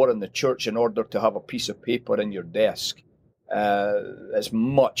civil war in the church in order to have a piece of paper in your desk. It's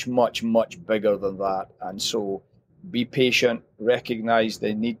much, much, much bigger than that. And so be patient, recognize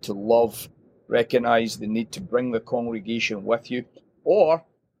the need to love, recognize the need to bring the congregation with you, or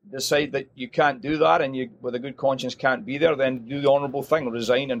decide that you can't do that and you, with a good conscience, can't be there, then do the honourable thing,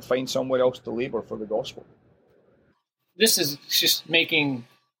 resign and find somewhere else to labour for the gospel. This is just making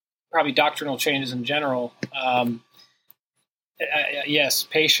probably doctrinal changes in general. Yes,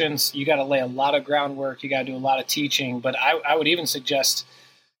 patience. You got to lay a lot of groundwork. You got to do a lot of teaching. But I would even suggest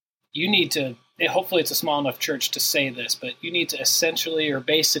you need to, hopefully it's a small enough church to say this, but you need to essentially or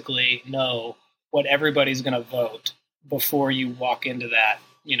basically know what everybody's going to vote before you walk into that,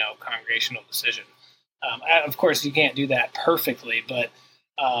 congregational decision. Of course, you can't do that perfectly, but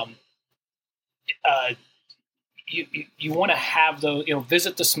you want to have those,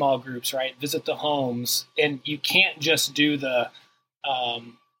 visit the small groups, right? Visit the homes, and you can't just do the,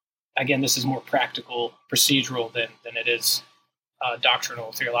 again, this is more practical, procedural than it is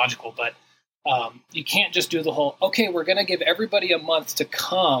doctrinal, theological, but you can't just do the whole, okay, we're going to give everybody a month to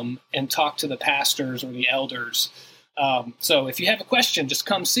come and talk to the pastors or the elders. So if you have a question, just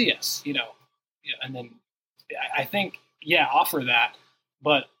come see us, and then I think, offer that,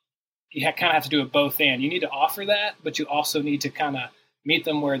 but you kind of have to do it both and. You need to offer that, but you also need to kind of meet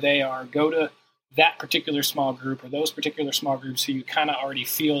them where they are. Go to that particular small group or those particular small groups who you kind of already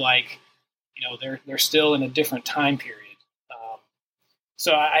feel like, they're still in a different time period.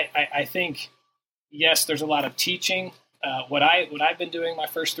 So I think, yes, there's a lot of teaching. What I've been doing my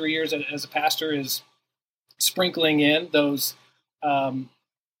first 3 years as a pastor is sprinkling in those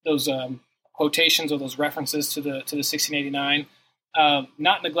quotations or those references to the 1689.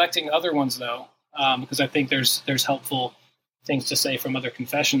 Not neglecting other ones though, because I think there's helpful things to say from other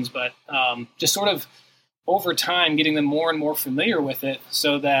confessions, but just sort of over time getting them more and more familiar with it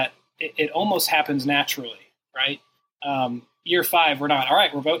so that it almost happens naturally, right? Year 5, we're not, all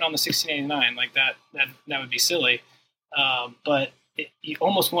right, we're voting on the 1689, like that would be silly. But you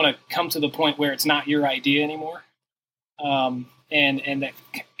almost want to come to the point where it's not your idea anymore. And that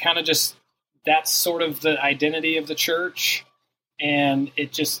kind of just, that's sort of the identity of the church. And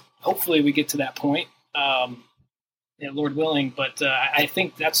it just, hopefully we get to that point, Lord willing. But I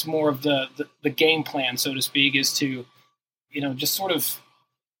think that's more of the game plan, so to speak, is to, just sort of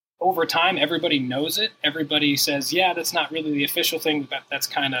over time, everybody knows it. Everybody says, yeah, that's not really the official thing, but that's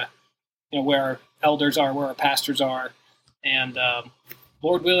kind of, where our elders are, where our pastors are. And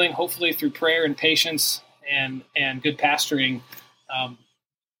Lord willing, hopefully through prayer and patience and good pastoring,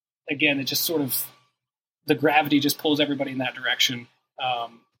 again, it just sort of, the gravity just pulls everybody in that direction.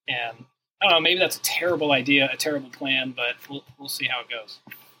 And I don't know, maybe that's a terrible idea, a terrible plan, but we'll see how it goes.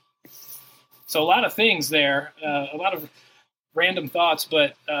 So a lot of things there, a lot of random thoughts,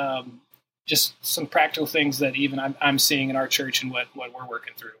 but just some practical things that even I'm seeing in our church and what we're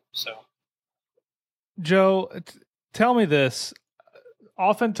working through. So, Joe, tell me this.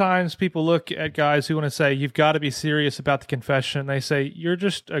 Oftentimes people look at guys who want to say, you've got to be serious about the confession. They say, you're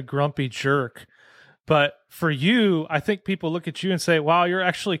just a grumpy jerk. But for you, I think people look at you and say, wow, you're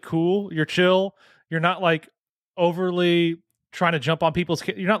actually cool. You're chill. You're not like overly trying to jump on people's,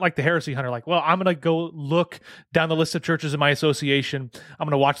 you're not like the heresy hunter. Like, well, I'm going to go look down the list of churches in my association. I'm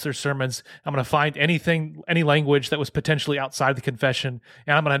going to watch their sermons. I'm going to find any language that was potentially outside the confession,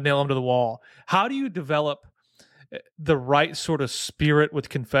 and I'm going to nail them to the wall. How do you develop the right sort of spirit with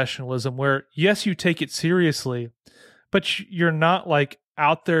confessionalism where, yes, you take it seriously, but you're not like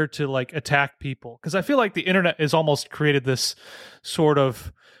out there to like attack people? Because I feel like the internet has almost created this sort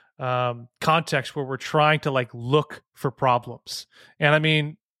of context where we're trying to like look for problems. And I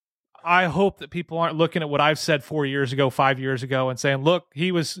mean, I hope that people aren't looking at what I've said 4 years ago, 5 years ago, and saying, look,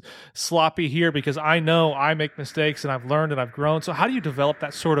 he was sloppy here, because I know I make mistakes and I've learned and I've grown. So how do you develop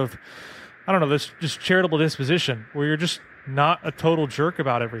that sort of, I don't know, this just charitable disposition where you're just not a total jerk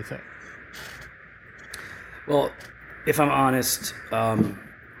about everything? Well, if I'm honest, the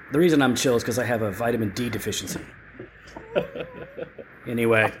reason I'm chill is because I have a vitamin D deficiency.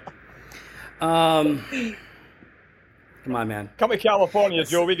 Anyway, come on, man. Come to California,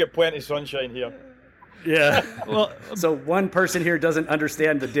 Joe. We get plenty of sunshine here. Yeah. Well, so one person here doesn't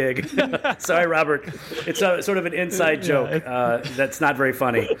understand the dig. Sorry, Robert. It's sort of an inside joke that's not very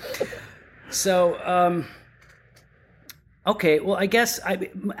funny. So, okay. Well, I guess I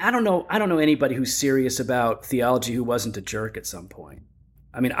don't know anybody who's serious about theology who wasn't a jerk at some point.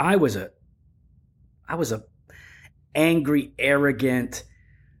 I mean, I was a angry, arrogant,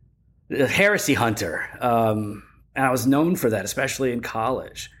 a heresy hunter. And I was known for that, especially in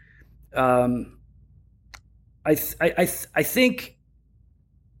college. I think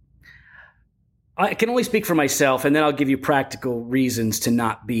I can only speak for myself, and then I'll give you practical reasons to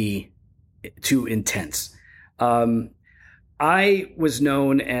not be too intense. I was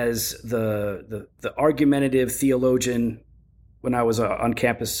known as the argumentative theologian when I was on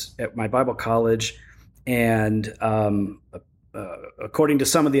campus at my Bible college, and according to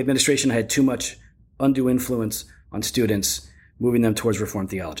some of the administration, I had too much undue influence on students, moving them towards Reformed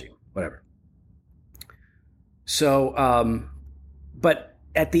theology, whatever. So, but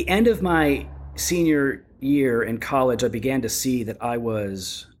at the end of my senior year in college, I began to see that I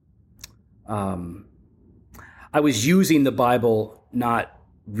was using the Bible, not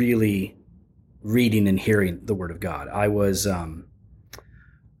really reading and hearing the Word of God. I was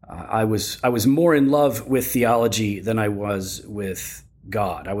more in love with theology than I was with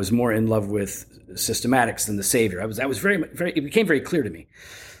God. I was more in love with systematics than the Savior. It became very clear to me.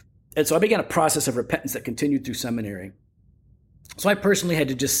 And so I began a process of repentance that continued through seminary. So I personally had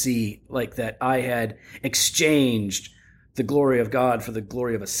to just see like that I had exchanged the glory of God for the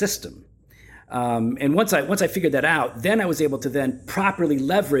glory of a system. And once I figured that out, then I was able to then properly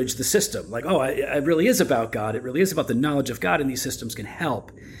leverage the system. Like, it really is about God. It really is about the knowledge of God, and these systems can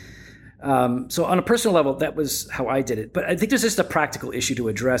help. So on a personal level, that was how I did it. But I think there's just a practical issue to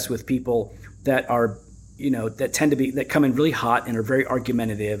address with people that are, that come in really hot and are very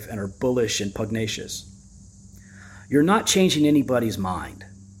argumentative and are bullish and pugnacious. You're not changing anybody's mind.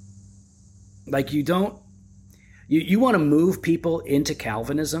 Like you want to move people into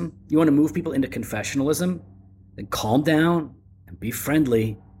Calvinism. You want to move people into confessionalism. Then calm down and be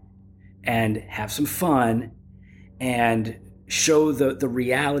friendly and have some fun and show the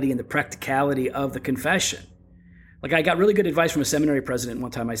reality and the practicality of the confession. Like I got really good advice from a seminary president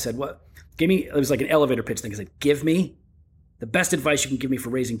one time. I said, it was like an elevator pitch thing. I said, give me the best advice you can give me for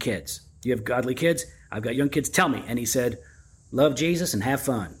raising kids. Do you have godly kids? I've got young kids. Tell me. And he said, love Jesus and have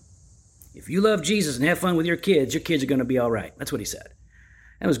fun. If you love Jesus and have fun with your kids are going to be all right. That's what he said.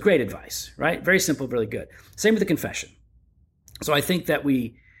 And it was great advice, right? Very simple, really good. Same with the confession. So I think that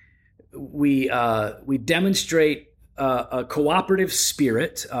we demonstrate a cooperative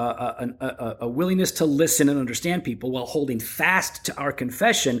spirit, a willingness to listen and understand people while holding fast to our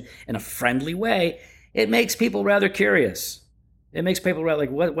confession in a friendly way. It makes people rather curious. It makes people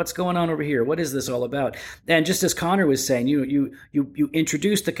like, what's going on over here? What is this all about? And just as Connor was saying, you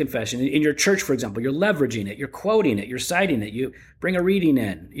introduce the confession in your church, for example. You're leveraging it, you're quoting it, you're citing it. You bring a reading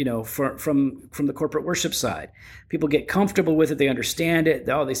in, from the corporate worship side. People get comfortable with it. They understand it.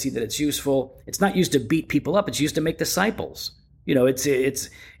 They see that it's useful. It's not used to beat people up. It's used to make disciples. It's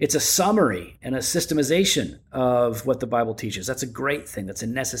a summary and a systemization of what the Bible teaches. That's a great thing. That's a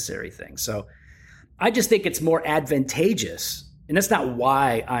necessary thing. So I just think it's more advantageous. And that's not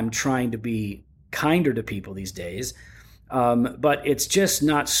why I'm trying to be kinder to people these days. But it's just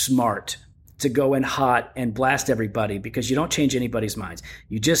not smart to go in hot and blast everybody because you don't change anybody's minds.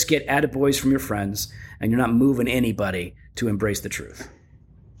 You just get attaboys from your friends and you're not moving anybody to embrace the truth.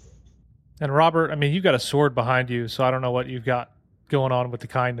 And Robert, you've got a sword behind you, so I don't know what you've got going on with the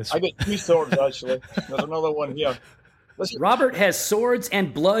kindness. I got 2 swords, actually. There's another one here. Robert has swords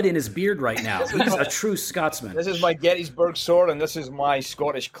and blood in his beard right now. He's a true Scotsman. This is my Gettysburg sword, and this is my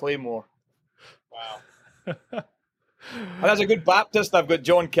Scottish claymore. Wow. And as a good Baptist, I've got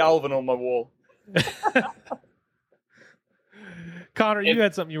John Calvin on my wall. Connor, you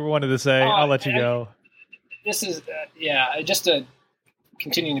had something you wanted to say. I'll let you go. This is, just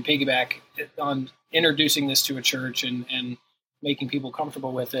continuing to piggyback on introducing this to a church and making people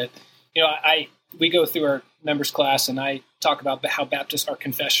comfortable with it. We go through our members class and I talk about how Baptists are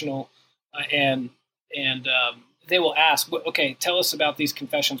confessional, and they will ask, okay, tell us about these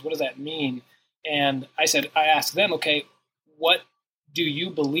confessions. What does that mean? And I ask them, okay, what do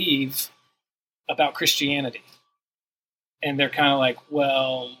you believe about Christianity? And they're kind of like,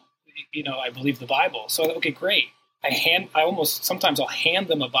 well, I believe the Bible. So, okay, great. Sometimes I'll hand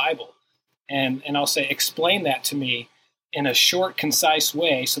them a Bible and I'll say, explain that to me in a short, concise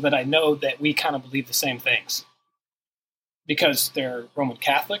way so that I know that we kind of believe the same things. Because they're Roman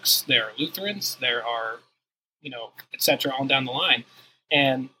Catholics, they're Lutherans, there are, et cetera, on down the line.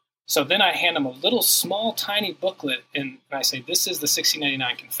 And so then I hand them a little small, tiny booklet and I say, this is the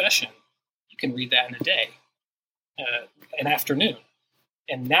 1699 Confession. You can read that in a day, an afternoon.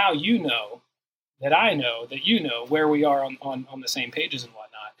 And now you know that I know that you know where we are on the same pages and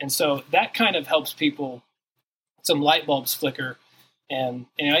whatnot. And so that kind of helps people, some light bulbs flicker, and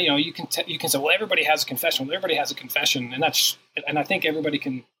you can say, well, everybody has a confession. Well, everybody has a confession, and I think everybody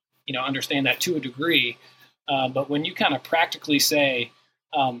can understand that to a degree. But when you kind of practically say,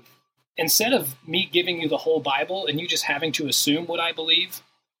 instead of me giving you the whole Bible and you just having to assume what I believe,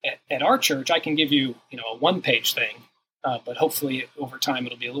 at our church, I can give you, a one-page thing, but hopefully over time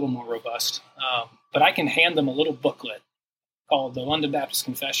it'll be a little more robust. But I can hand them a little booklet called the London Baptist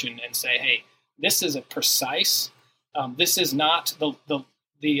Confession and say, hey, this is a precise. This is not the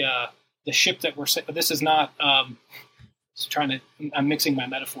ship that we're. This is not. I'm mixing my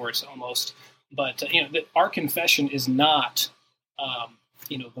metaphors almost, but our confession is not.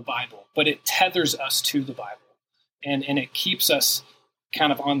 The Bible, but it tethers us to the Bible, and it keeps us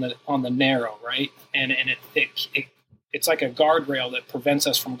kind of on the narrow, right? And it's like a guardrail that prevents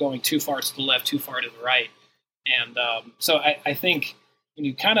us from going too far to the left, too far to the right. And so I think when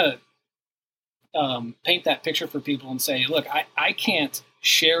you kind of paint that picture for people and say, look, I can't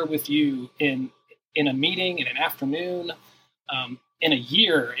share with you in a meeting, in an afternoon, in a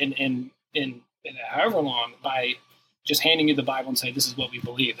year, in however long, by just handing you the Bible and say, this is what we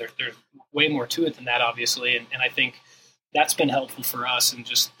believe. There's way more to it than that, obviously. And I think that's been helpful for us in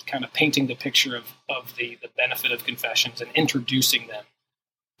just kind of painting the picture of the benefit of confessions and introducing them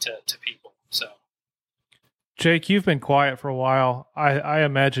to people. So, Jake, you've been quiet for a while. I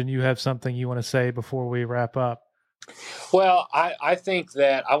imagine you have something you want to say before we wrap up. Well, I think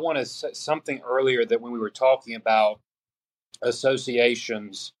that I want to say something earlier that when we were talking about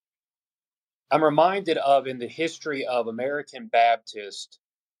associations, I'm reminded of in the history of American Baptist,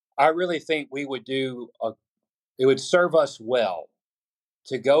 I really think it would serve us well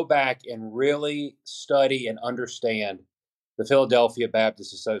to go back and really study and understand the Philadelphia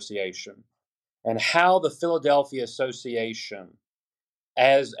Baptist Association and how the Philadelphia Association,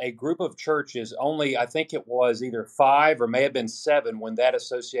 as a group of churches, only I think it was either 5 or may have been 7 when that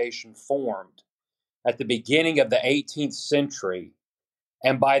association formed at the beginning of the 18th century.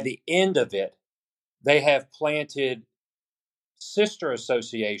 And by the end of it, they have planted sister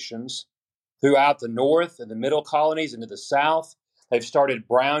associations throughout the North and the Middle colonies into the South. They've started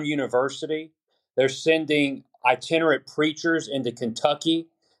Brown University. They're sending itinerant preachers into Kentucky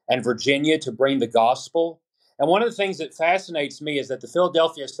and Virginia to bring the gospel. And one of the things that fascinates me is that the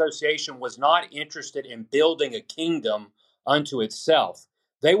Philadelphia Association was not interested in building a kingdom unto itself.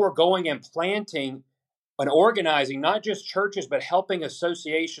 They were going and planting and organizing not just churches, but helping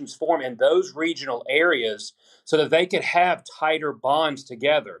associations form in those regional areas so that they could have tighter bonds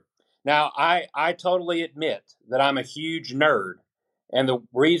together. Now, I totally admit that I'm a huge nerd. And the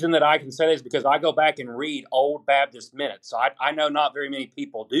reason that I can say that is because I go back and read old Baptist minutes. So I know not very many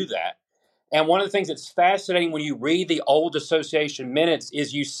people do that. And one of the things that's fascinating when you read the old association minutes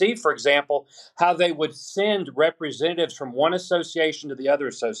is you see, for example, how they would send representatives from one association to the other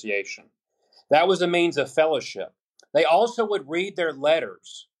association. That was a means of fellowship. They also would read their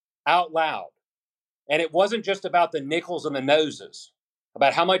letters out loud. And it wasn't just about the nickels and the noses,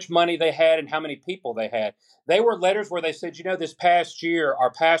 about how much money they had and how many people they had. They were letters where they said, this past year,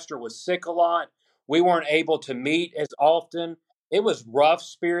 our pastor was sick a lot. We weren't able to meet as often. It was rough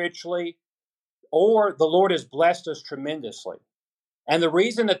spiritually, or the Lord has blessed us tremendously. And the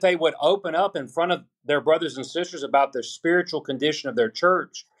reason that they would open up in front of their brothers and sisters about the spiritual condition of their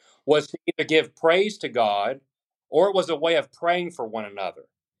church was to either give praise to God, or it was a way of praying for one another.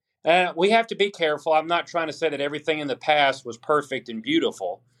 And we have to be careful. I'm not trying to say that everything in the past was perfect and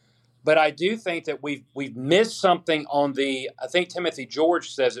beautiful, but I do think that we've missed something on I think Timothy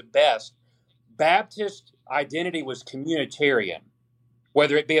George says it best, Baptist identity was communitarian,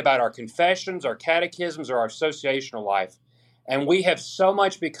 whether it be about our confessions, our catechisms, or our associational life. And we have so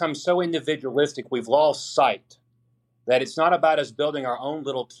much become so individualistic, we've lost sight that it's not about us building our own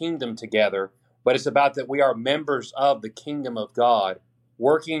little kingdom together, but it's about that we are members of the kingdom of God,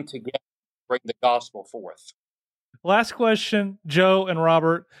 working together to bring the gospel forth. Last question, Joe and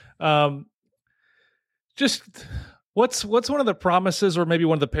Robert. Just what's one of the promises or maybe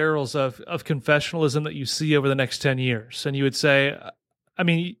one of the perils of confessionalism that you see over the next 10 years? And you would say, I'm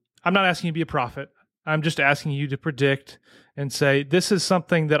not asking you to be a prophet. I'm just asking you to predict and say, this is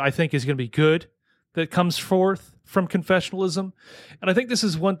something that I think is going to be good that comes forth from confessionalism. And I think this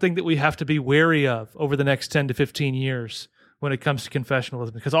is one thing that we have to be wary of over the next 10 to 15 years when it comes to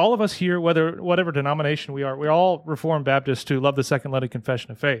confessionalism, because all of us here, whatever denomination we are, we're all Reformed Baptists who love the Second London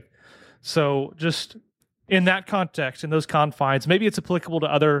Confession of Faith. So just in that context, in those confines, maybe it's applicable to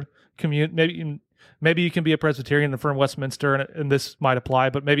other communities. Maybe you can be a Presbyterian and affirm Westminster, and this might apply,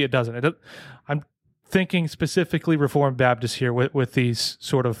 but maybe it doesn't. I'm thinking specifically Reformed Baptists here with these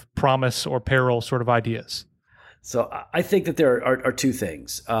sort of promise or peril sort of ideas. So I think that there are two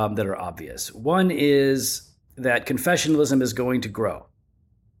things that are obvious. One is that confessionalism is going to grow.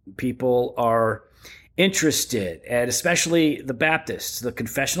 people are interested, and especially the Baptists, the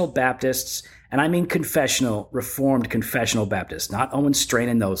confessional Baptists, and I mean confessional, Reformed confessional Baptists, not Owen Strain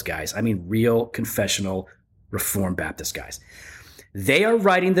and those guys. I mean real confessional Reformed Baptist guys. They are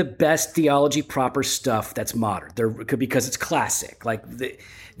writing the best theology proper stuff that's modern. Because it's classic. Like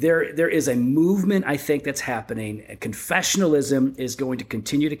there is a movement, I think, that's happening. Confessionalism is going to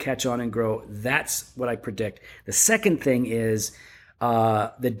continue to catch on and grow. That's what I predict. The second thing is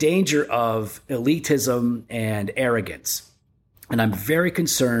the danger of elitism and arrogance. And I'm very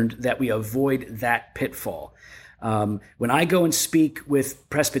concerned that we avoid that pitfall. When I go and speak with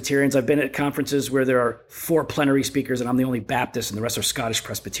Presbyterians, I've been at conferences where there are 4 plenary speakers and I'm the only Baptist and the rest are Scottish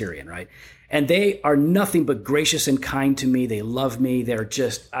Presbyterian, right? And they are nothing but gracious and kind to me. They love me. They're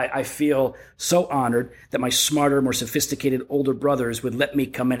just, I feel so honored that my smarter, more sophisticated older brothers would let me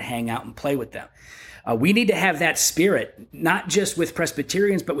come and hang out and play with them. We need to have that spirit, not just with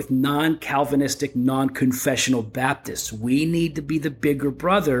Presbyterians, but with non-Calvinistic, non-confessional Baptists. We need to be the bigger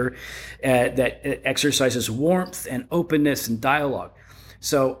brother that exercises warmth and openness and dialogue.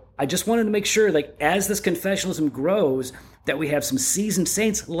 So I just wanted to make sure, like, as this confessionalism grows, that we have some seasoned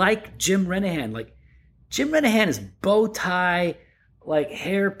saints like Jim Renahan. Like, Jim Renahan is bow tie, like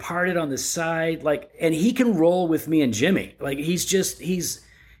hair parted on the side, like, and he can roll with me and Jimmy. Like, he's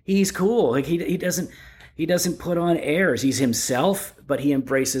cool. Like he doesn't put on airs. He's himself, but he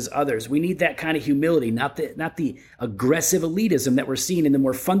embraces others. We need that kind of humility, not the aggressive elitism that we're seeing in the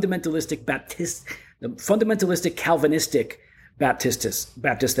more fundamentalistic Calvinistic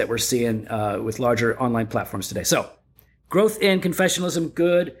Baptists that we're seeing with larger online platforms today. So, growth in confessionalism,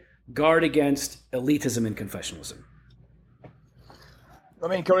 good. Guard against elitism in confessionalism.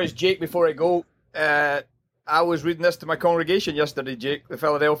 Let me encourage Jake before I go. I was reading this to my congregation yesterday, Jake, the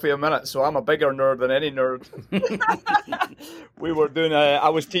Philadelphia Minute, so I'm a bigger nerd than any nerd. We were doing I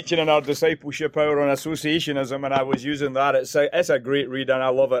was teaching in our discipleship hour on associationism, and I was using that. It's a great read, and I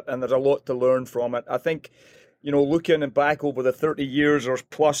love it, and there's a lot to learn from it. I think, looking back over the 30 years or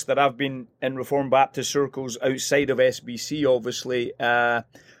plus that I've been in Reformed Baptist circles outside of SBC, obviously, I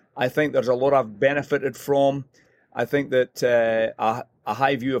think there's a lot I've benefited from. I think that a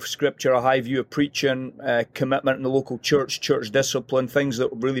high view of Scripture, a high view of preaching, commitment in the local church discipline, things that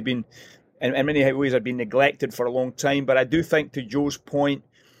have really been, in many ways, have been neglected for a long time. But I do think, to Joe's point,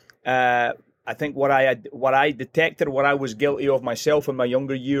 I think what I detected, what I was guilty of myself in my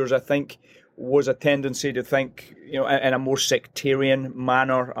younger years, I think, was a tendency to think, in a more sectarian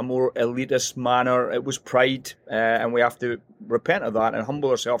manner, a more elitist manner. It was pride, and we have to repent of that and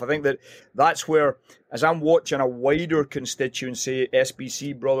humble ourselves. I think that's where, as I'm watching a wider constituency,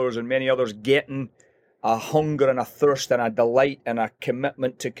 SBC brothers and many others, getting a hunger and a thirst and a delight and a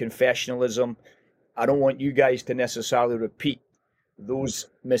commitment to confessionalism, I don't want you guys to necessarily repeat those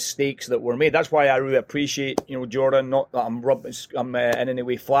mistakes that were made. That's why I really appreciate, Jordan, not that I'm in any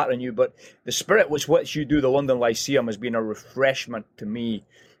way flattering you, but the spirit with which you do the London Lyceum has been a refreshment to me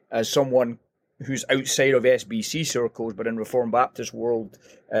as someone who's outside of SBC circles, but in Reformed Baptist world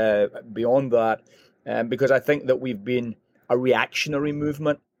beyond that, because I think that we've been a reactionary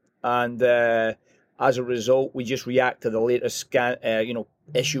movement, and as a result, we just react to the latest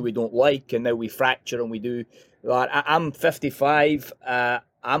issue we don't like, and now we fracture and we do that. I'm 55.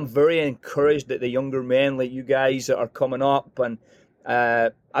 I'm very encouraged that the younger men like you guys that are coming up, and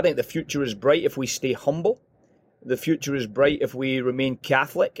I think the future is bright if we stay humble. The future is bright if we remain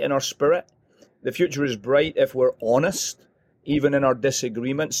Catholic in our spirit. The future is bright if we're honest, even in our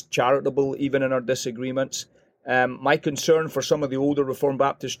disagreements, charitable, even in our disagreements. My concern for some of the older Reformed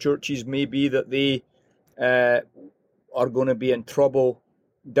Baptist churches may be that they are going to be in trouble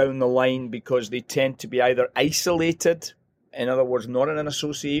down the line because they tend to be either isolated, in other words, not in an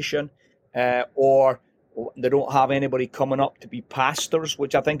association, or they don't have anybody coming up to be pastors,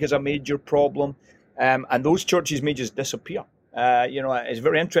 which I think is a major problem. And those churches may just disappear. It's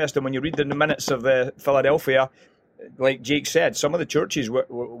very interesting when you read in the minutes of Philadelphia, like Jake said, some of the churches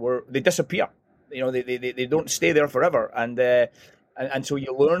they disappear. They don't stay there forever, and so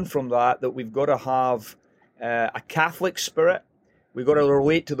you learn from that we've got to have a Catholic spirit. We've got to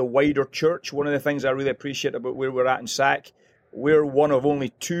relate to the wider church. One of the things I really appreciate about where we're at in SAC, we're one of only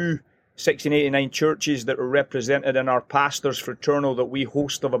 2 1689 churches that are represented in our pastors' fraternal that we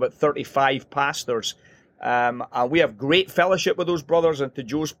host of about 35 pastors. And we have great fellowship with those brothers. And to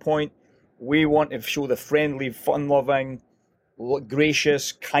Joe's point, we want to show the friendly, fun-loving,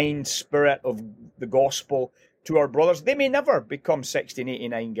 gracious, kind spirit of the gospel to our brothers. They may never become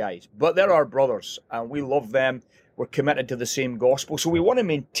 1689 guys, but they're our brothers, and we love them. We're committed to the same gospel. So we want to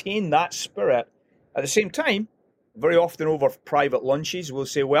maintain that spirit. At the same time, very often over private lunches, we'll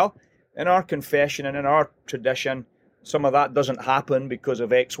say, well, in our confession and in our tradition, some of that doesn't happen because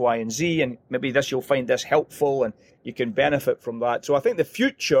of X, Y, and Z, and maybe you'll find this helpful and you can benefit from that. So I think the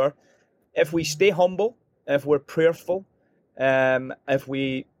future, if we stay humble, if we're prayerful, if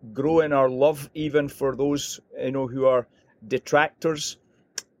we grow in our love even for those who are detractors,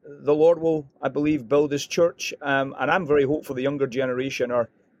 the Lord will, I believe, build his church. And I'm very hopeful the younger generation are,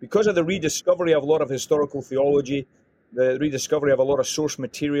 because of the rediscovery of a lot of historical theology, the rediscovery of a lot of source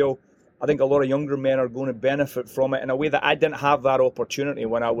material, I think a lot of younger men are going to benefit from it in a way that I didn't have that opportunity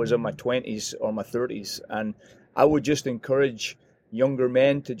when I was in my 20s or my 30s. And I would just encourage younger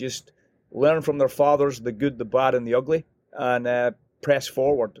men to just learn from their fathers, the good, the bad, and the ugly, and press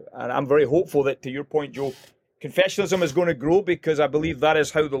forward. And I'm very hopeful that, to your point, Joe, confessionalism is going to grow, because I believe that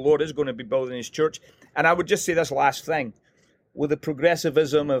is how the Lord is going to be building his church. And I would just say this last thing. With the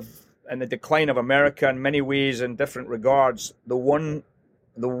progressivism and the decline of America in many ways, in different regards, the one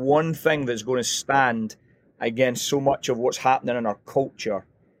thing that's going to stand against so much of what's happening in our culture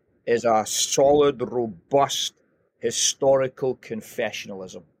is a solid, robust, historical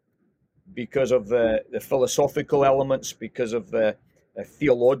confessionalism. Because of the philosophical elements, because of the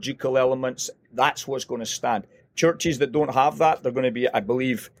theological elements, that's what's going to stand. Churches that don't have that, they're going to be, I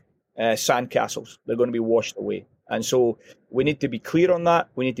believe, sandcastles. They're going to be washed away. And so we need to be clear on that.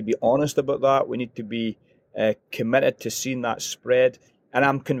 We need to be honest about that. We need to be committed to seeing that spread. And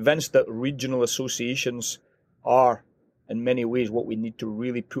I'm convinced that regional associations are, in many ways, what we need to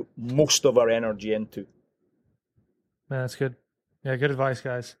really put most of our energy into. Man, that's good. Yeah, good advice,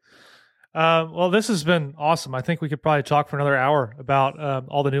 guys. Well, this has been awesome. I think we could probably talk for another hour about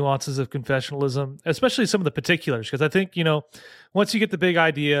all the nuances of confessionalism, especially some of the particulars, because I think, once you get the big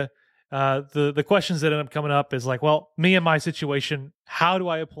idea, the questions that end up coming up is like, well, me and my situation, how do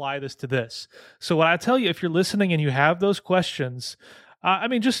I apply this to this? So what I tell you, if you're listening and you have those questions,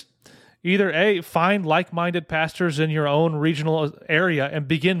 just either find like-minded pastors in your own regional area and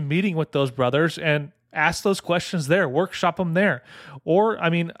begin meeting with those brothers and ask those questions there, workshop them there. Or,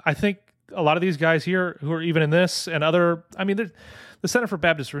 I think a lot of these guys here who are even in this and other, the Center for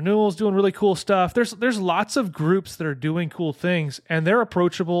Baptist Renewal is doing really cool stuff. There's lots of groups that are doing cool things, and they're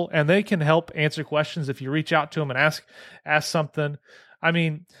approachable, and they can help answer questions if you reach out to them and ask something.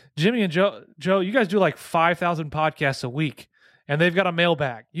 Jimmy and Joe, you guys do like 5,000 podcasts a week, and they've got a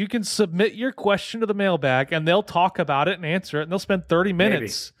mailbag. You can submit your question to the mailbag, and they'll talk about it and answer it, and they'll spend 30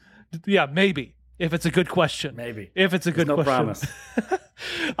 minutes. Maybe. Yeah, maybe. If it's a good question. Maybe. If it's a good question. No promise.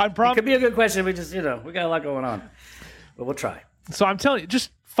 I'm promise. It could be a good question. We just, we got a lot going on. But we'll try. So I'm telling you,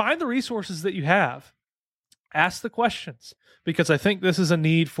 just find the resources that you have. Ask the questions, because I think this is a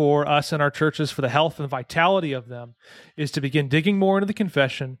need for us in our churches, for the health and vitality of them, is to begin digging more into the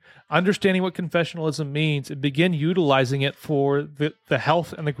confession, understanding what confessionalism means, and begin utilizing it for the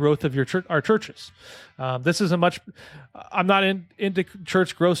health and the growth of our churches. This is I'm not into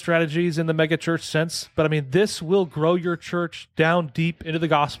church growth strategies in the mega church sense, but this will grow your church down deep into the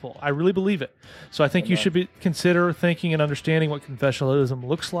gospel. I really believe it. So I think you should consider thinking and understanding what confessionalism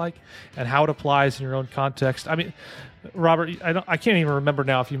looks like and how it applies in your own context. Robert, I can't even remember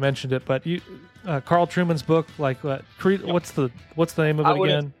now if you mentioned it, but Carl Trueman's book, what's the name of it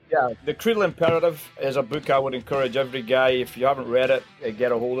again? Yeah, The Creedal Imperative is a book I would encourage every guy, if you haven't read it,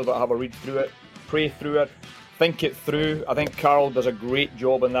 get a hold of it, have a read through it, pray through it, think it through. I think Carl does a great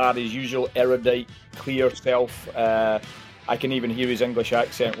job in that, his usual erudite, clear self. I can even hear his English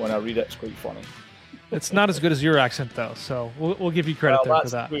accent when I read it. It's quite funny. It's not as good as your accent, though, so we'll give you credit there for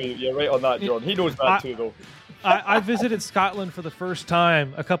that. True. You're right on that, John. He knows that too, though. I visited Scotland for the first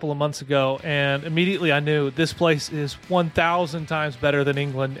time a couple of months ago, and immediately I knew this place is 1,000 times better than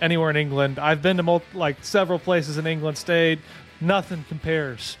England, anywhere in England. I've been to several places in England, stayed. Nothing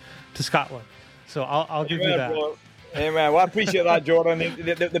compares to Scotland. So I'll give you that. Bro. Amen. Well, I appreciate that, Jordan.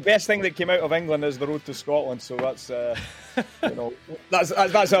 The best thing that came out of England is the road to Scotland. So that's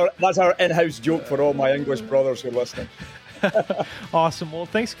that's our in-house joke for all my English brothers who are listening. Awesome. Well,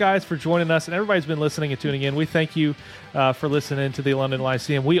 thanks, guys, for joining us. And everybody's been listening and tuning in. We thank you for listening to the London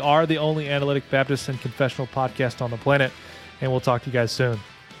Lyceum. We are the only analytic Baptist and confessional podcast on the planet. And we'll talk to you guys soon.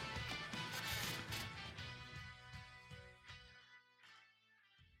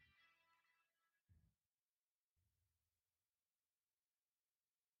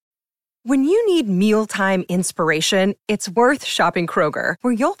 When you need mealtime inspiration, it's worth shopping Kroger,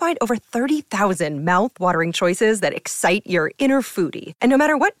 where you'll find over 30,000 mouth-watering choices that excite your inner foodie. And no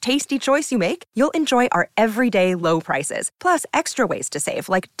matter what tasty choice you make, you'll enjoy our everyday low prices, plus extra ways to save,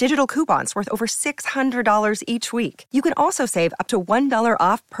 like digital coupons worth over $600 each week. You can also save up to $1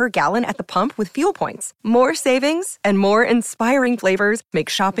 off per gallon at the pump with fuel points. More savings and more inspiring flavors make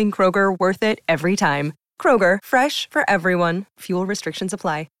shopping Kroger worth it every time. Kroger, fresh for everyone. Fuel restrictions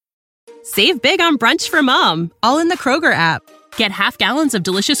apply. Save big on brunch for mom, all in the Kroger app. Get half gallons of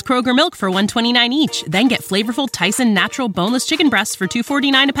delicious Kroger milk for $1.29 each. Then get flavorful Tyson natural boneless chicken breasts for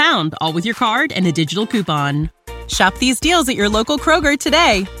 $2.49 a pound, all with your card and a digital coupon. Shop these deals at your local Kroger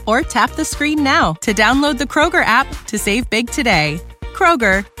today, or tap the screen now to download the Kroger app to save big today.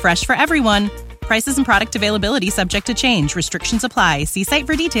 Kroger, fresh for everyone. Prices and product availability subject to change. Restrictions apply. See site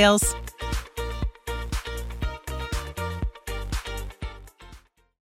for details.